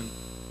 7.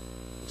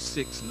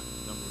 6,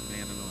 number of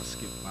man. I know I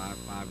skipped 5.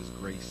 5 is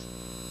grace.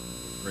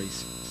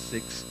 Grace.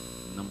 6,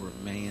 the number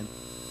of man. On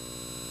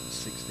the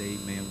 6th day,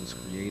 man was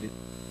created.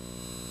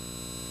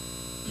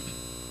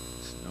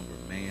 It's the number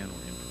of man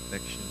or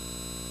imperfection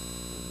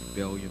or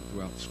rebellion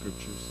throughout the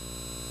scriptures.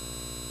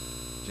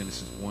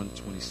 Genesis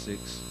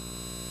 1:26,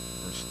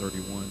 verse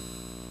 31.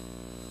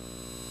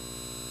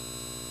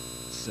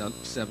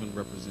 7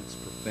 represents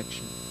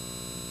perfection.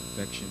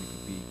 Perfection, it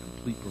could be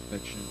complete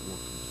perfection or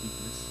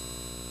completeness.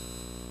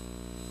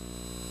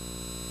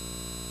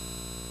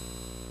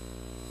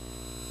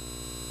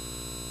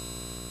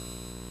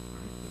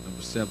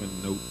 Number 7,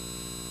 note,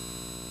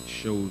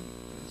 showed,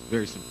 it's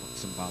very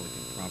symbolic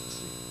in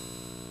prophecy,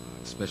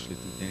 especially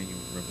through Daniel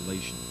and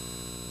Revelation.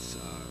 It's,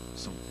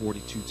 some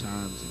 42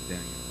 times in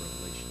Daniel and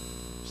Revelation,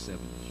 number 7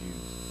 is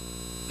used.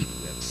 We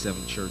have the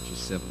 7 churches,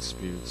 7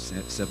 spirits,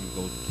 7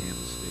 golden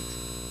candlesticks,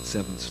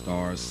 7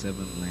 stars,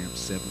 7 lamps,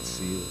 7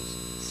 seals,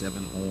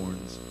 7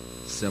 horns,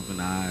 7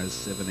 eyes,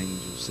 7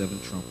 angels, 7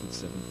 trumpets,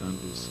 7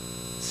 thunders,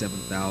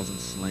 7,000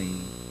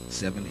 slain,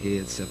 7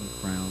 heads, 7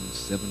 crowns,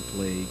 7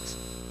 plagues,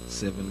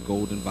 7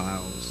 golden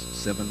vials,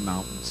 7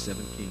 mountains,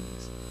 7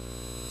 kings.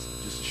 So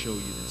just to show you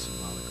the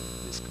symbolic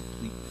of this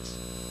completeness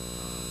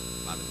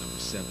by the number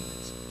 7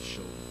 that's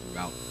shown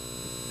throughout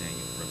Daniel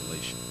and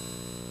Revelation.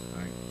 All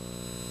right.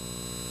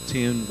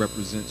 10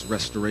 represents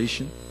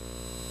restoration.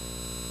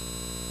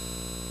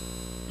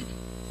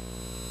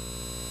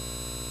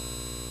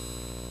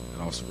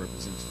 It also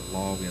represents the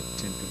law. We have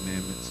the 10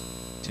 commandments,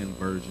 10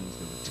 virgins,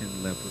 there were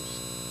 10 lepers.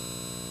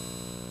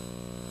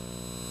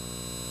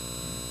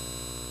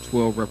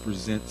 12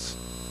 represents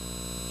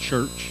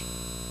church,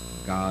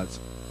 God's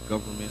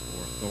government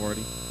or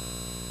authority.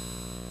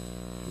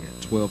 We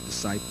had 12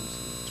 disciples,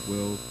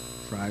 12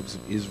 tribes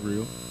of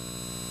Israel.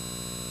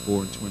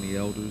 4 and 20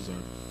 elders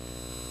are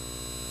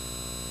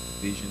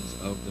visions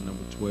of the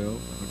number 12.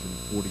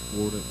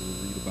 144 that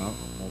we'll read about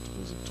are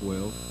multiples of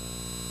 12.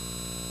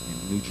 In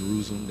New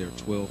Jerusalem, there are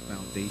 12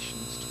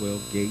 foundations,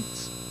 12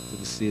 gates to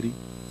the city.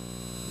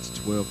 It's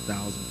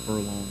 12,000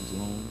 furlongs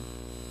long.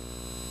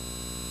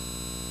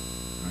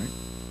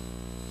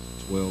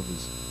 12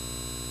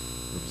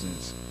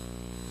 represents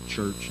the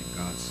church and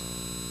God's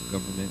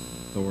government and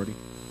authority.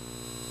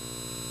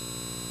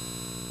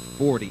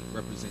 40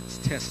 represents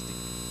testing.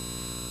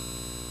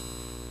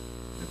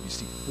 If you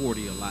see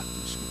 40 a lot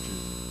through scriptures,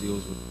 it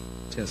deals with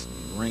testing.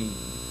 Rain,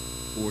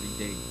 40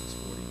 days,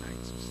 40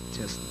 nights was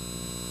testing.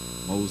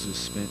 Moses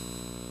spent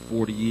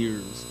 40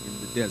 years in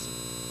the desert,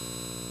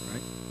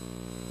 right?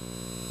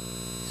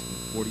 He spent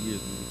 40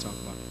 years. When we talk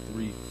about the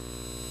three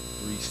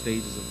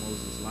stages of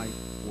Moses' life,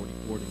 40,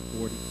 40, and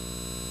 40.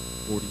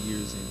 40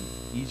 years in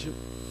Egypt,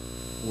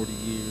 40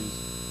 years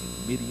in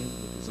Midian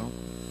with his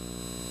uncle,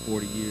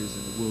 40 years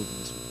in the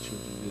wilderness with the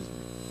children of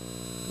Israel.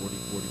 40,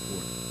 40,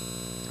 40.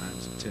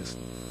 Times of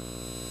testing.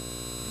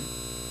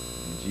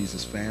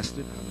 Jesus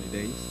fasted how many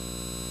days?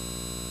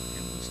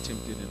 And was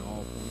tempted in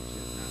all points,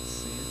 yet not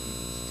sinned. He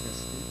was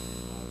tested in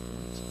all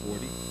points.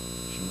 40,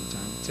 showing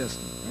time of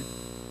testing, right?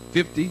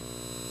 50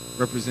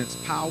 represents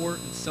power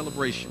and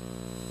celebration.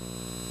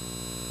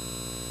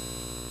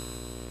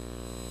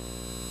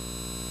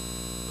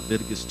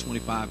 Leviticus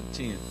 25 and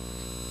 10.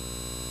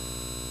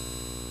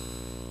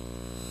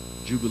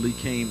 Jubilee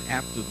came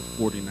after the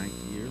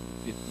 49th year.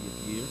 The 50th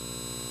year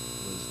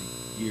was the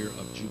year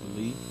of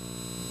Jubilee.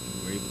 You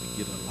were able to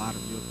get a lot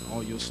of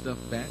all your stuff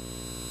back.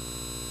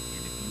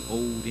 And if you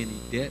owed any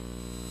debt,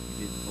 you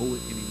didn't owe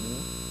it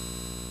anymore.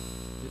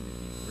 Wouldn't it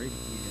be great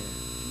if we had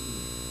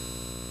Jubilee?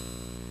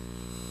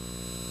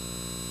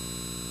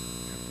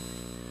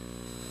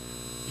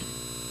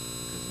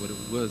 Because what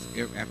it was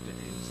after,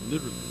 it was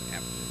literally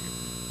after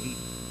every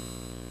 8th year.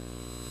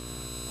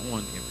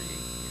 On every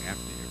 8th year,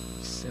 after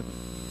every 7th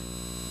year,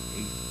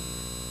 8th year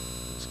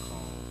was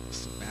called the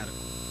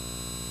sabbatical.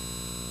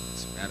 The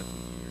sabbatical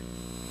year,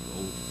 you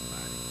owed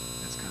anybody.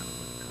 That's kind of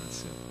what the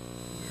concept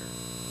where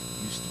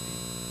it used to be.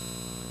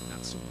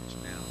 Not so much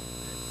now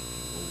that if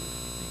you owed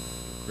anything on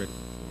your credit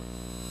report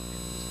and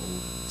it was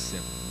owed in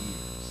 7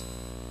 years,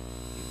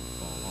 it would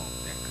fall off.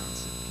 That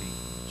concept came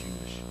from the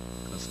Jewish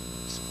custom of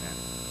the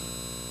sabbatical year.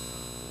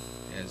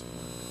 As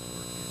one that's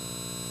working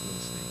real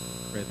estate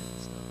and credit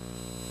and stuff,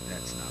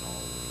 that's not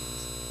always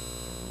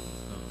a rule of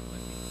thumb.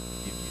 Let me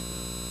give you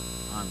the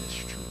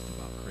honest truth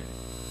about credit.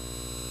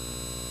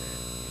 That,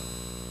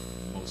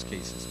 in most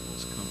cases,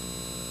 most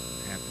companies, what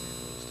would happen in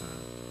those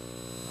times,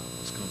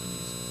 most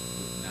companies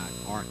would not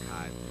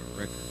archive their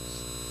records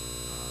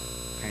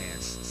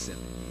past 7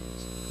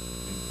 years.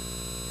 Remember,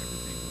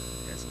 everything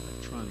was as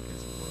electronic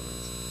as it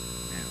was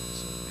now.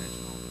 So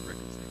imagine all the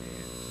records that they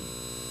had to keep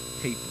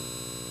paper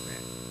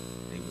back.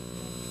 They would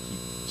normally keep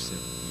it for 7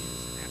 years,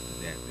 and after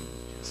that, they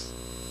would just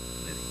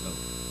let it go.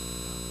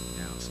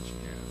 Now, since you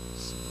have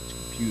so much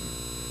computer,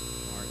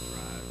 hard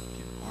drive,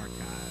 you can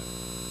archive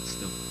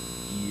stuff from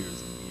years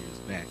and years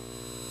back.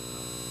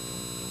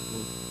 Don't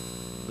go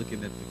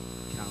looking at the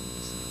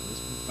calendar saying,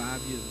 let's do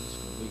 5 years, I'm just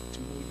going to wait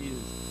 2 more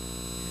years,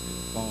 and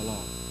it'll fall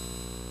off.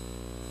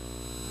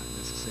 Not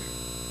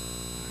necessarily.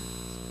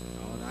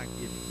 All I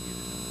get it, you get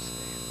an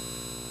understanding.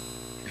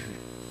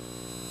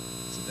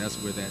 So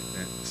that's where that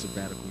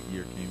sabbatical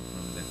year came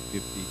from. That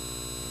 50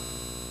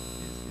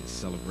 is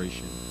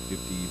celebration. 50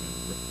 even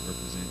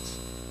represents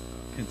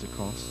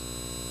Pentecost.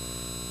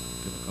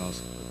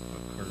 Pentecost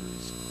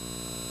occurs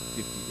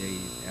 50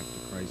 days after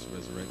Christ's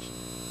resurrection.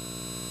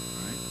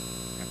 All right?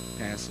 After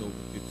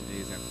Passover, 50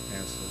 days after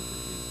Passover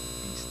is the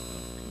Feast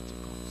of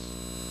Pentecost.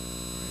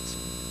 All right? So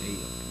when the day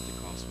of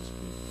Pentecost was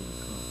fully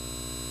come,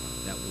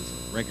 that was a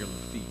regular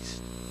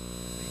feast.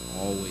 They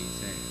always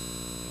had.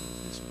 There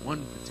was this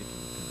one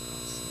particular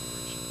Pentecost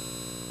celebration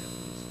that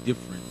was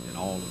different than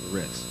all of the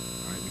rest.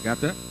 All right? We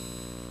got that?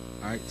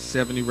 All right,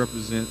 70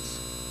 represents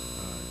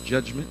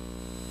judgment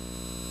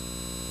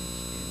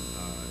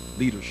and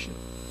leadership.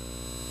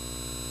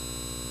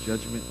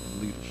 Judgment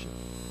and leadership.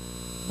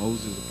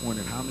 Moses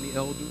appointed how many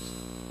elders?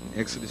 In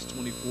Exodus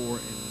 24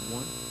 and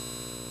 1?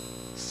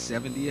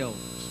 70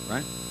 elders,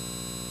 right?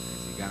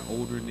 As he got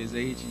older in his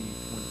age, he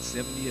appointed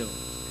 70 elders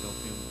to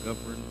help him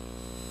govern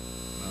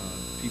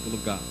the people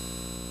of God.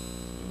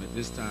 And at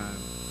this time,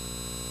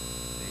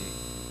 they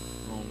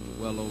grown to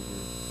well over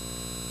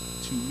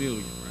 2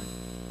 million, right?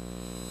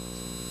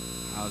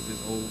 How's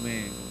this old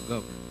man going to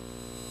govern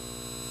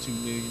 2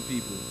 million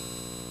people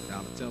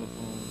without a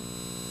telephone,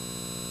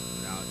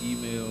 without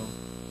email,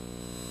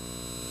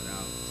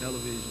 without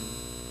television,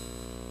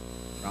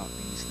 without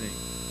these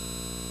things?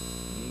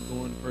 He ain't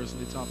going to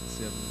personally talk to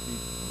 70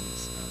 people,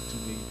 2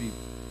 million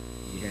people.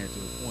 He had to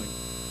appoint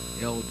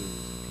elders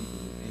and people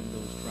within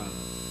those tribes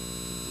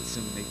to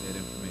disseminate that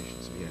information.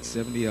 So he had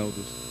 70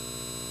 elders.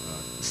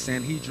 The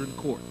Sanhedrin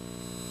court.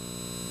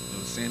 You know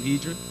the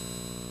Sanhedrin?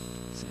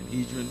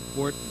 Sanhedrin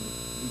court in the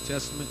New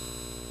Testament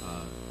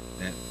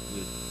that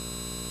would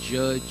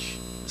judge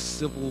the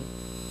civil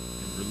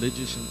and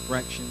religious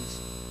infractions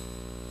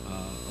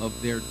of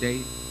their day.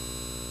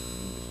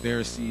 When the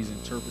Pharisees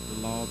interpret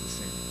the law, the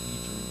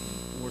Sanhedrin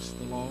enforced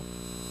the law.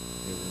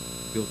 They were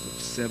built of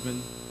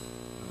 70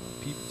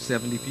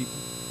 people.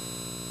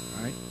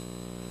 All right?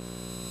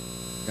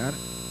 Got it?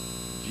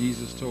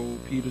 Jesus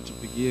told Peter to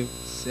forgive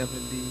 70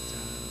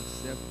 times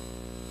 7.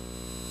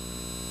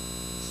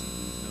 See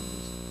these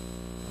numbers?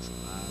 That's a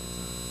lot of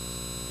times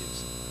to forgive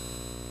somebody.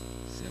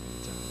 70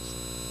 times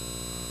 7.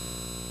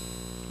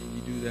 Can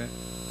you do that?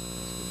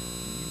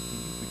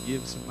 Can you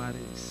forgive somebody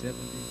 70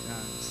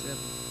 times 7?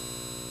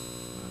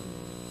 My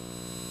Lord.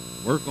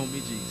 Work on me,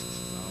 Jesus,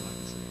 is all I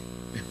can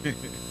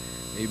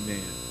say.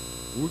 Amen.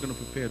 We're going to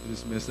prepare for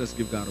this mess. Let's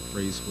give God a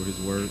praise for his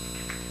word.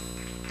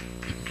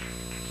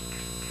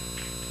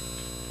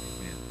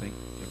 Amen. Thank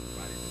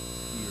everybody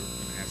that's here.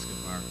 We're going to ask if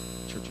our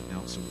church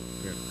announcer will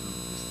prepare to come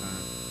at this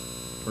time.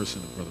 The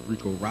person of Brother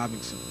Rico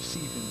Robinson,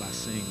 receive him by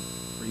saying,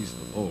 praise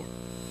the Lord.